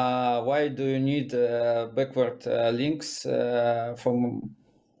 Why do you need backward links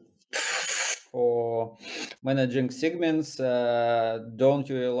for managing segments? Don't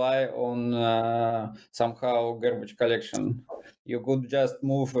you rely on somehow garbage collection? You could just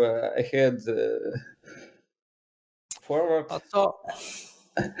move ahead forward. So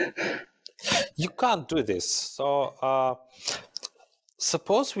you can't do this. So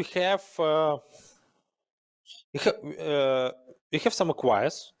suppose we have some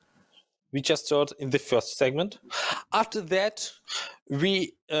acquires we just stored in the first segment. After that,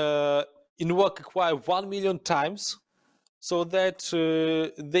 we invoke acquire 1 million times, so that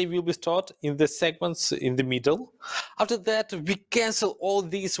they will be stored in the segments in the middle. After that, we cancel all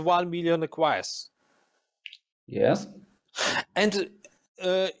these 1 million acquires. Yes. And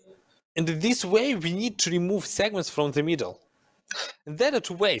this way, we need to remove segments from the middle. And there are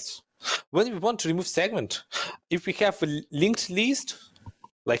two ways. When we want to remove segment, if we have a linked list,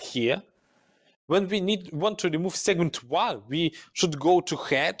 like here, when we want to remove segment 1, we should go to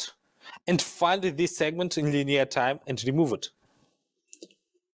head and find this segment in linear time and remove it.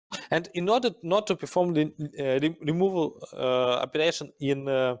 And in order not to perform the removal operation in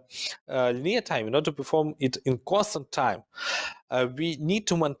linear time, in order to perform it in constant time, we need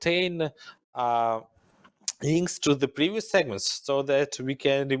to maintain links to the previous segments so that we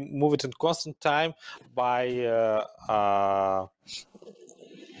can remove it in constant time by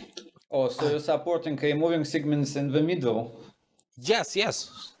Oh, so you're supporting removing segments in the middle? yes.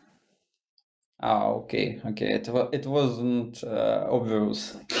 Okay. It wasn't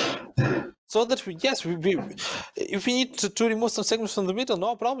obvious. So that if we need to remove some segments from the middle,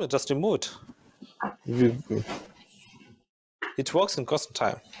 no problem, just remove it. It works in constant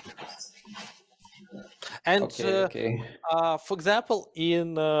time. And okay. For example,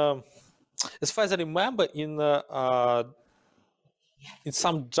 as far as I remember, in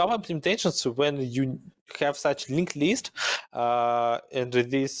some Java implementations, when you have such linked list, and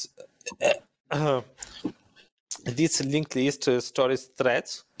this linked list stores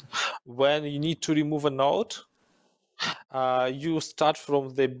threads, when you need to remove a node, you start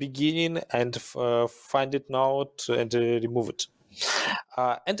from the beginning and find it node and remove it.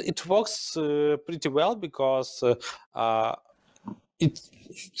 And it works pretty well because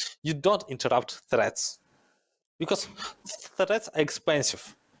you don't interrupt threads, because threads are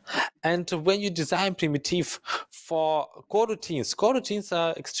expensive. And when you design primitive for coroutines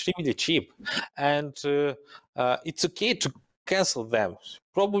are extremely cheap, and it's okay to cancel them.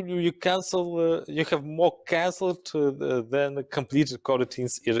 Probably you have more canceled than completed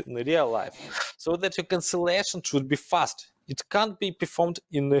coroutines in real life, so that your cancellation should be fast. It can't be performed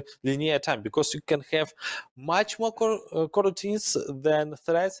in linear time, because you can have much more coroutines than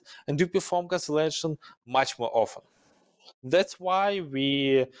threads, and you perform cancellation much more often. That's why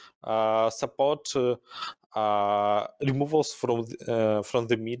we support removals from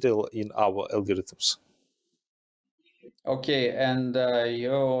the middle in our algorithms. Okay, and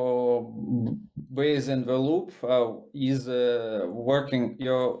your base in the loop is working.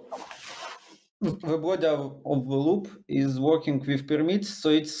 The body of the loop is working with permits, so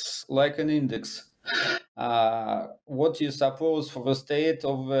it's like an index. What you suppose for the state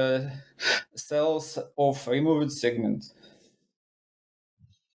of cells of removed segment,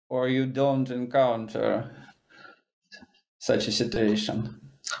 or you don't encounter such a situation?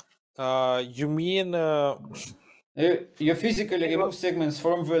 You mean you physically remove segments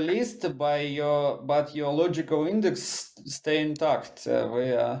from the list but your logical index stay intact.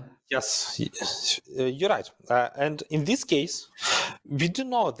 Yes, you're right. And in this case, we do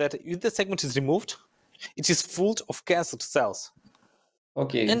know that if the segment is removed, it is full of cancelled cells.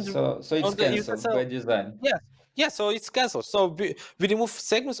 Okay, and so it's cancelled by design. Yeah, so it's cancelled. So we remove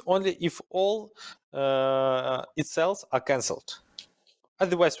segments only if all its cells are cancelled.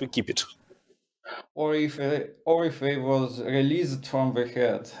 Otherwise, we keep it. Or if it was released from the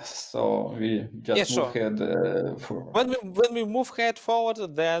head, so we just move head forward. When we move head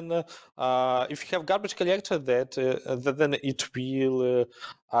forward, then if you have garbage collector, then it will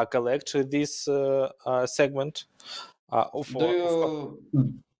collect this segment.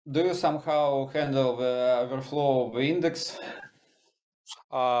 Do you somehow handle the overflow of the index?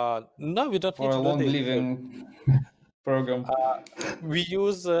 No, we don't for need a to long-living program. We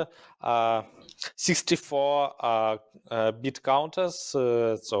use 64 bit counters,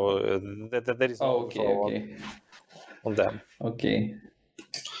 so there is no okay. on them. Okay.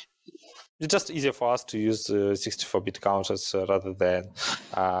 It's just easier for us to use 64-bit counters rather than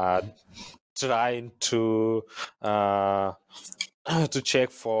trying to check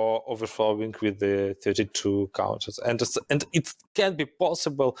for overflowing with the 32 counters, and it can be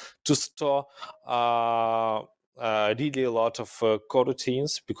possible to store really a lot of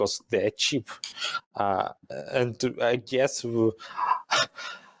coroutines because they're cheap, and I guess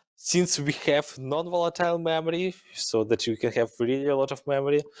since we have non-volatile memory, so that you can have really a lot of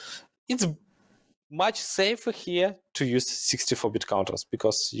memory, it's much safer here to use 64-bit counters,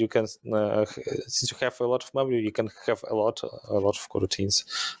 because you can, since you have a lot of memory, you can have a lot of coroutines,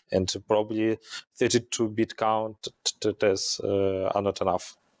 and probably 32-bit counters are not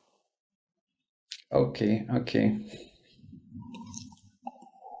enough. Okay.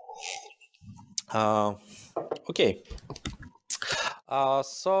 Okay.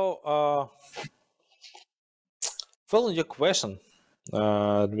 Following your question,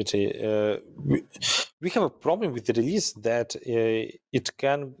 Dmitry, we have a problem with the release that it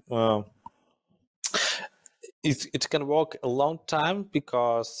can work a long time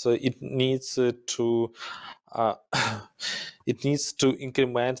because it needs to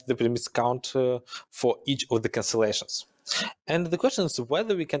increment the premise count for each of the cancellations. And the question is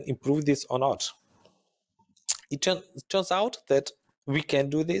whether we can improve this or not. It turns out that we can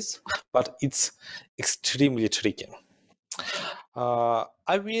do this, but it's extremely tricky. I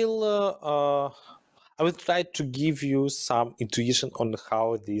will try to give you some intuition on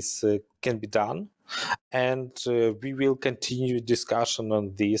how this can be done, and we will continue discussion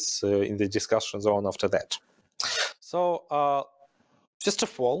on this in the discussion zone after that. So first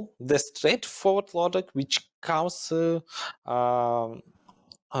of all, the straightforward logic which comes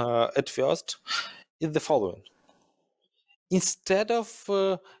at first is the following. Instead of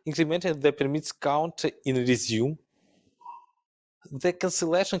incrementing the permits count in resume, the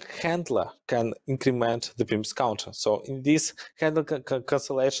cancellation handler can increment the permits counter. So in this handler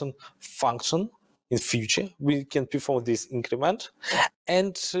cancellation function in future, we can perform this increment,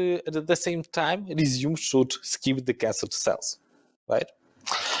 and at the same time, resume should skip the cancelled cells, right?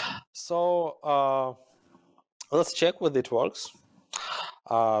 So let's check whether it works.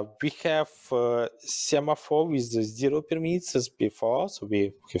 We have semaphore with 0 permits as before. So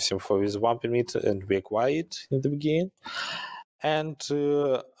we have semaphore with 1 permit and we acquire it in the beginning. And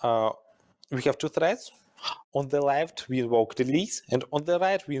we have 2 threads. On the left, we invoke release, and on the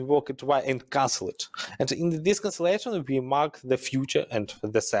right, we invoke it and cancel it. And in this cancellation, we mark the future and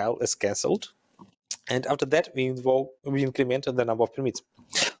the cell as cancelled. And after that, we increment the number of permits.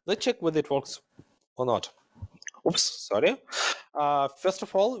 Let's check whether it works or not. Oops, sorry. First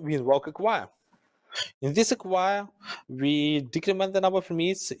of all, we invoke acquire. In this acquire, we decrement the number of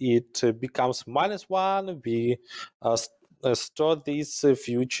permits. It becomes -1. We store this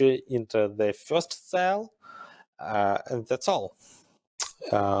future into the first cell, and that's all.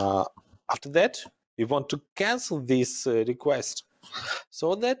 After that, we want to cancel this request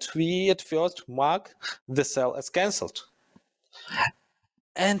so that we at first mark the cell as cancelled.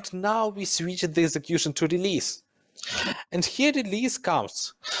 And now we switch the execution to release. And here release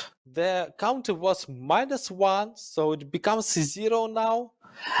comes. The counter was -1, so it becomes 0 now.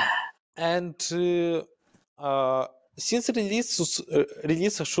 And since release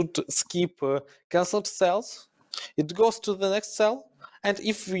should skip cancelled cells, it goes to the next cell. And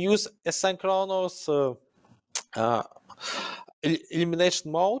if we use asynchronous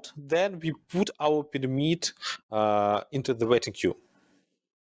elimination mode, then we put our permit into the waiting queue.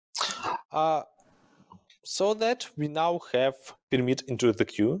 So that we now have permit in the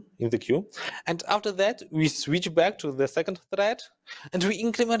queue, and after that we switch back to the second thread and we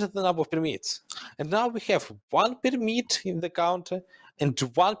increment the number of permits, and now we have 1 permit in the counter and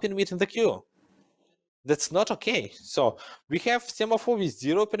 1 permit in the queue. That's not okay. So we have semaphore with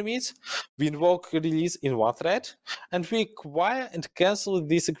 0 permits, we invoke release in 1 thread, and we acquire and cancel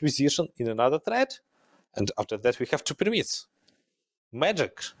this acquisition in another thread, and after that we have 2 permits.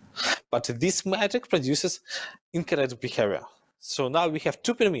 Magic. But this magic produces incorrect behavior. So now we have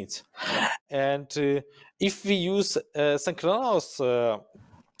 2 permits. And if we use synchronous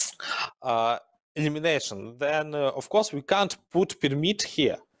elimination, then of course we can't put permit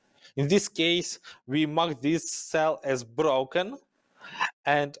here. In this case, we mark this cell as broken.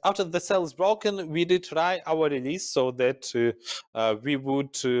 And after the cell is broken, we retry our release so that we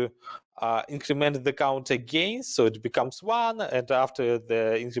would increment the count again, so it becomes 1, and after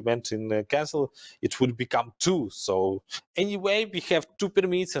the increment in cancel, it would become 2. So anyway, we have 2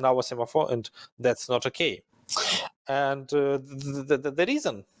 permits in our semaphore, and that's not okay. And the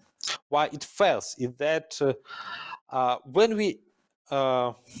reason why it fails is that when we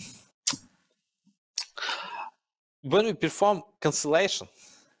perform cancellation,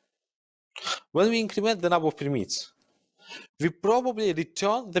 when we increment the number of permits, we probably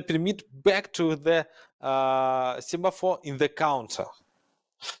return the permit back to the semaphore in the counter.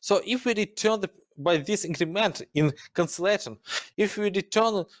 So if we return by this increment in cancellation, if we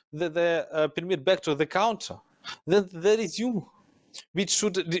return the permit back to the counter, then the resume, which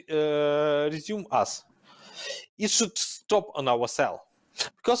should resume us, it should stop on our cell.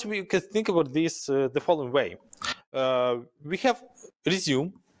 Because we can think about this the following way. We have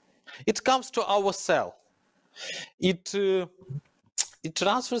resume, it comes to our cell. It it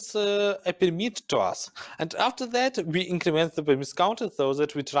transfers a permit to us. And after that, we increment the permits counter so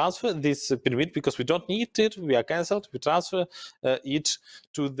that we transfer this permit because we don't need it, we are cancelled, we transfer it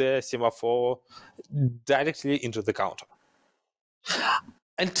to the semaphore directly into the counter.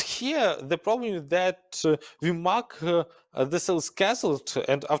 And here, the problem is that we mark the cell is cancelled,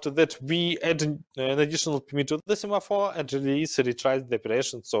 and after that, we add an additional permit to the semaphore and release retries the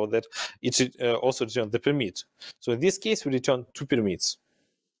operation so that it also returns the permit. So in this case, we return 2 permits.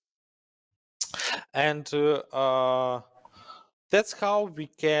 And that's how we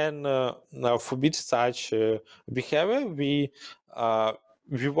can forbid such behavior.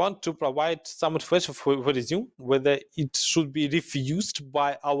 We want to provide some information for resume, whether it should be refused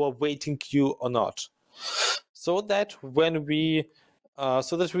by our waiting queue or not. So that when we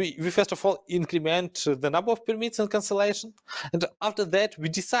first of all increment the number of permits and cancellation, and after that we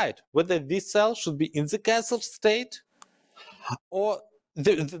decide whether this cell should be in the cancelled state or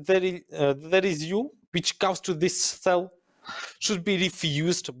the resume which comes to this cell should be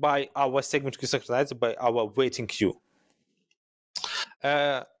refused by our SegmentQueueSynchronizer, by our waiting queue.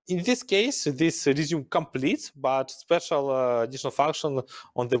 In this case, this resume completes, but special additional function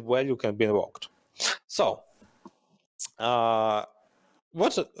on the value can be invoked. So,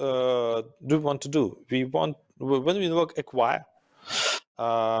 what do we want to do? When we invoke acquire,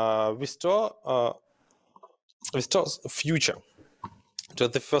 we store future to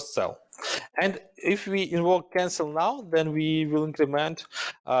the first cell. And if we invoke cancel now, then we will increment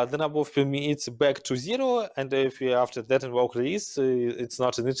the number of permits back to 0. And if we after that invoke release, it's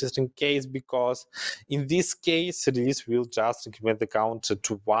not an interesting case because in this case, release will just increment the count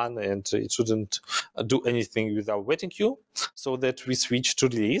to 1 and it shouldn't do anything with our waiting queue. So that we switch to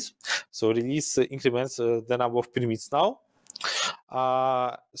release. So release increments the number of permits now.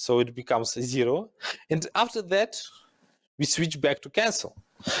 So it becomes 0. And after that, we switch back to cancel.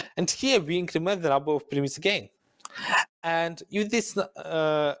 And here we increment the number of permits again. And if this,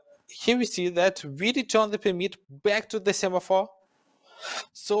 here we see that we return the permit back to the semaphore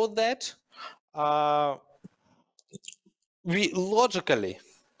so that we logically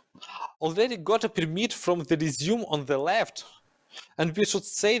already got a permit from the resume on the left. And we should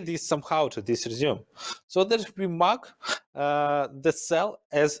say this somehow to this resume so that we mark the cell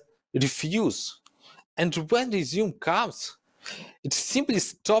as refuse. And when resume comes, it simply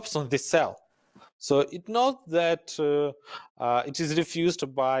stops on this cell. So it knows that it is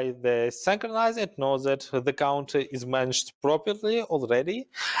refused by the synchronizer. It knows that the count is managed properly already,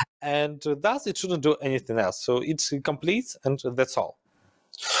 and thus it shouldn't do anything else. So it completes, and that's all.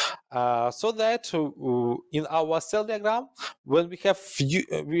 So that in our cell diagram, when we have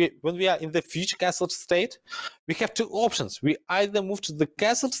when we are in the future cancelled state, we have 2 options. We either move to the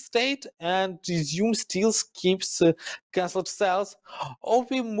cancelled state and resume still keeps cancelled cells, or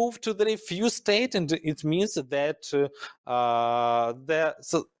we move to the refuse state, and it means that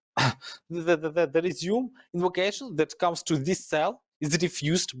the resume invocation that comes to this cell is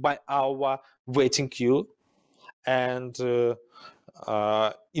refused by our waiting queue, and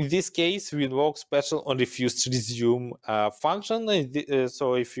in this case, we invoke special on refused resume function.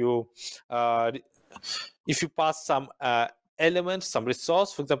 So if you pass some element, some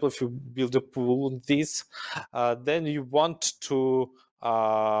resource, for example, if you build a pool on this, then you want to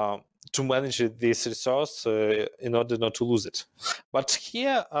manage this resource in order not to lose it. But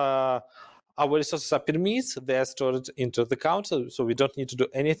here, our resources are permits, they are stored into the counter, so we don't need to do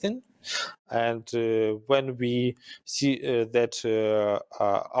anything. And when we see that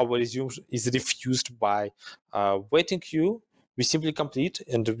our resume is refused by waiting queue, we simply complete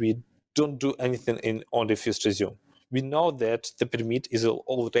and we don't do anything on refused resume. We know that the permit is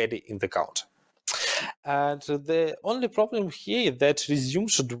already in the counter. And the only problem here is that resume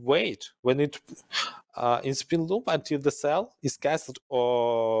should wait when it in spin loop until the cell is cancelled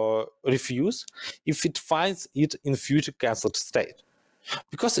or refused if it finds it in future cancelled state,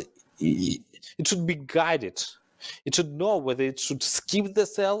 because it should be guided. It should know whether it should skip the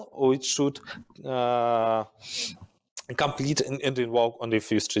cell or it should complete and invoke on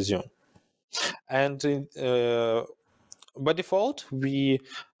refused resume. And by default, we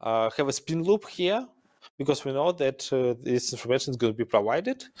have a spin loop here, because we know that this information is going to be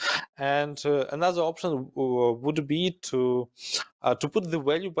provided. And another option would be to put the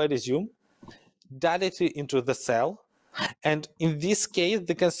value by resume directly into the cell. And in this case,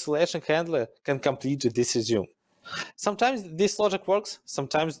 the cancellation handler can complete this resume. Sometimes this logic works,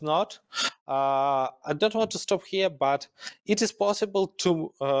 sometimes not. I don't want to stop here, but it is possible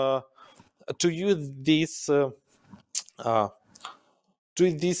to use this do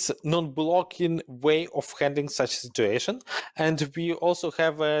this non-blocking way of handling such a situation. And we also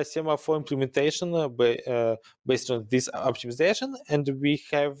have a semaphore implementation based on this optimization. And we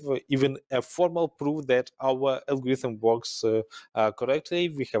have even a formal proof that our algorithm works correctly.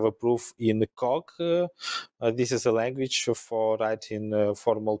 We have a proof in Cog. This is a language for writing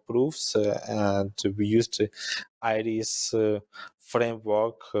formal proofs. And we used Iris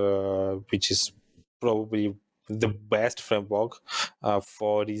framework, which is probably the best framework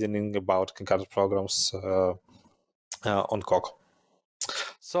for reasoning about concurrent programs on Cog.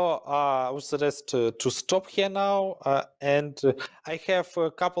 So I would suggest to stop here now, and I have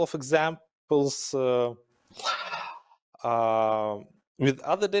a couple of examples with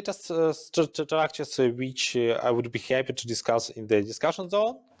other data structures which I would be happy to discuss in the discussion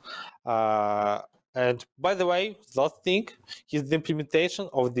zone. And by the way, the last thing is the implementation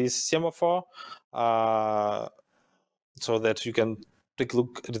of this semaphore, so that you can take a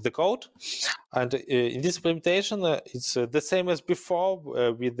look at the code. And in this implementation, it's the same as before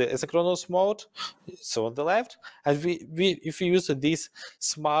with the asynchronous mode, so on the left. And if we use this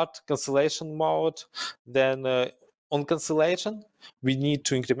smart cancellation mode, then on cancellation, we need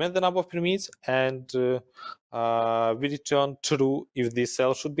to increment the number of permits, and we return true if this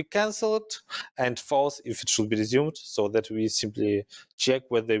cell should be cancelled, and false if it should be resumed, so that we simply check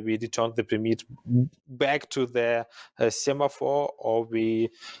whether we return the permit back to the semaphore, or we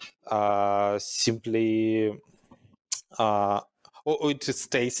simply or it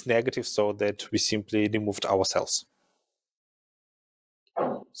stays negative, so that we simply removed ourselves.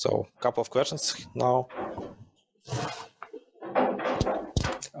 So a couple of questions now.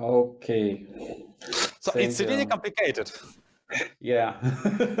 Okay. So it's really complicated. Yeah.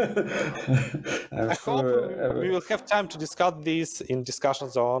 I hope we will have time to discuss this in discussion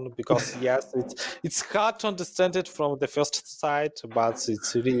zone, because yes, it's hard to understand it from the first sight, but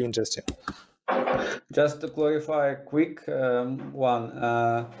it's really interesting. Just to clarify a quick one,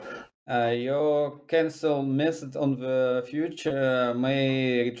 your cancel method on the future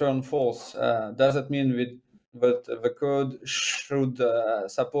may return false. Does it mean that the code should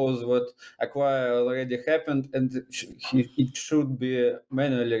suppose that acquire already happened and it should be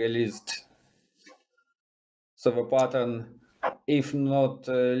manually released? So the pattern, if not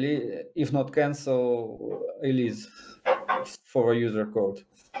cancel, release for a user code.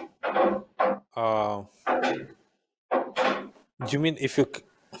 You mean if you?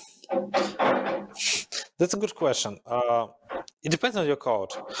 That's a good question. It depends on your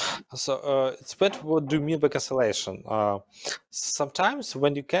code. So it depends what do you mean by cancellation. Sometimes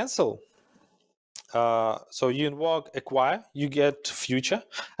when you cancel, so you invoke acquire, you get future,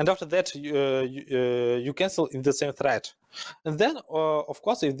 and after that you cancel in the same thread. And then, of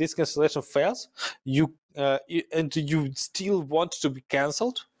course, if this cancellation fails, and you still want to be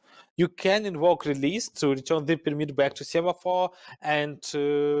cancelled, you can invoke release to return the permit back to semaphore and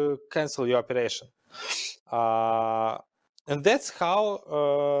cancel your operation. And that's how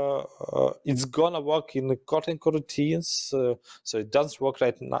it's gonna work in the Kotlin Coroutines. So it doesn't work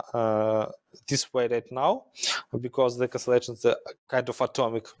right now this way right now, because the cancellations are kind of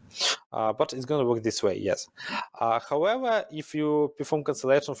atomic. But it's gonna work this way, yes. However, if you perform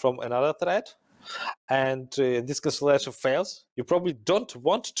cancellation from another thread, and this cancellation fails, you probably don't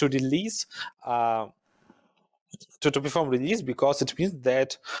want to release to perform release, because it means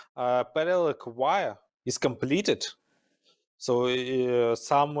that parallel acquire is completed. So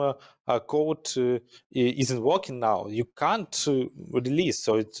some code isn't working now. You can't release.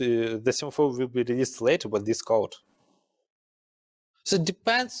 So the semaphore will be released later with this code. So it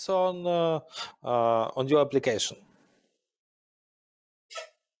depends on your application.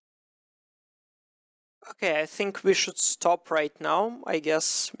 Okay, I think we should stop right now, I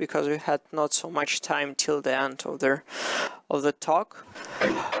guess, because we had not so much time till the end of the talk.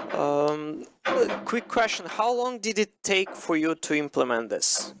 Quick question: how long did it take for you to implement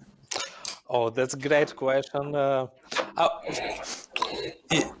this? Oh, that's a great question.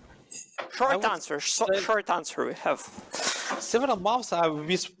 Short answer. We have several months.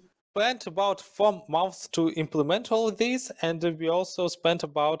 We spent about 4 months to implement all of this, and we also spent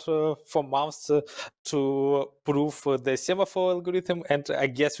about 4 months to prove the semaphore algorithm, and I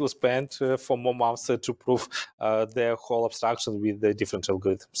guess we'll spend 4 more months to prove the whole abstraction with the different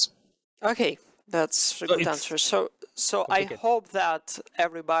algorithms. Okay, that's a good answer. So I hope that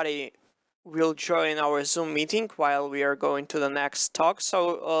everybody will join our Zoom meeting while we are going to the next talk.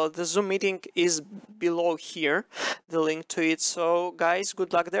 So the Zoom meeting is below here, the link to it. So guys,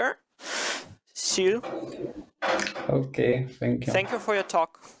 good luck there. See you. Okay, thank you. Thank you for your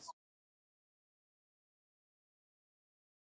talk.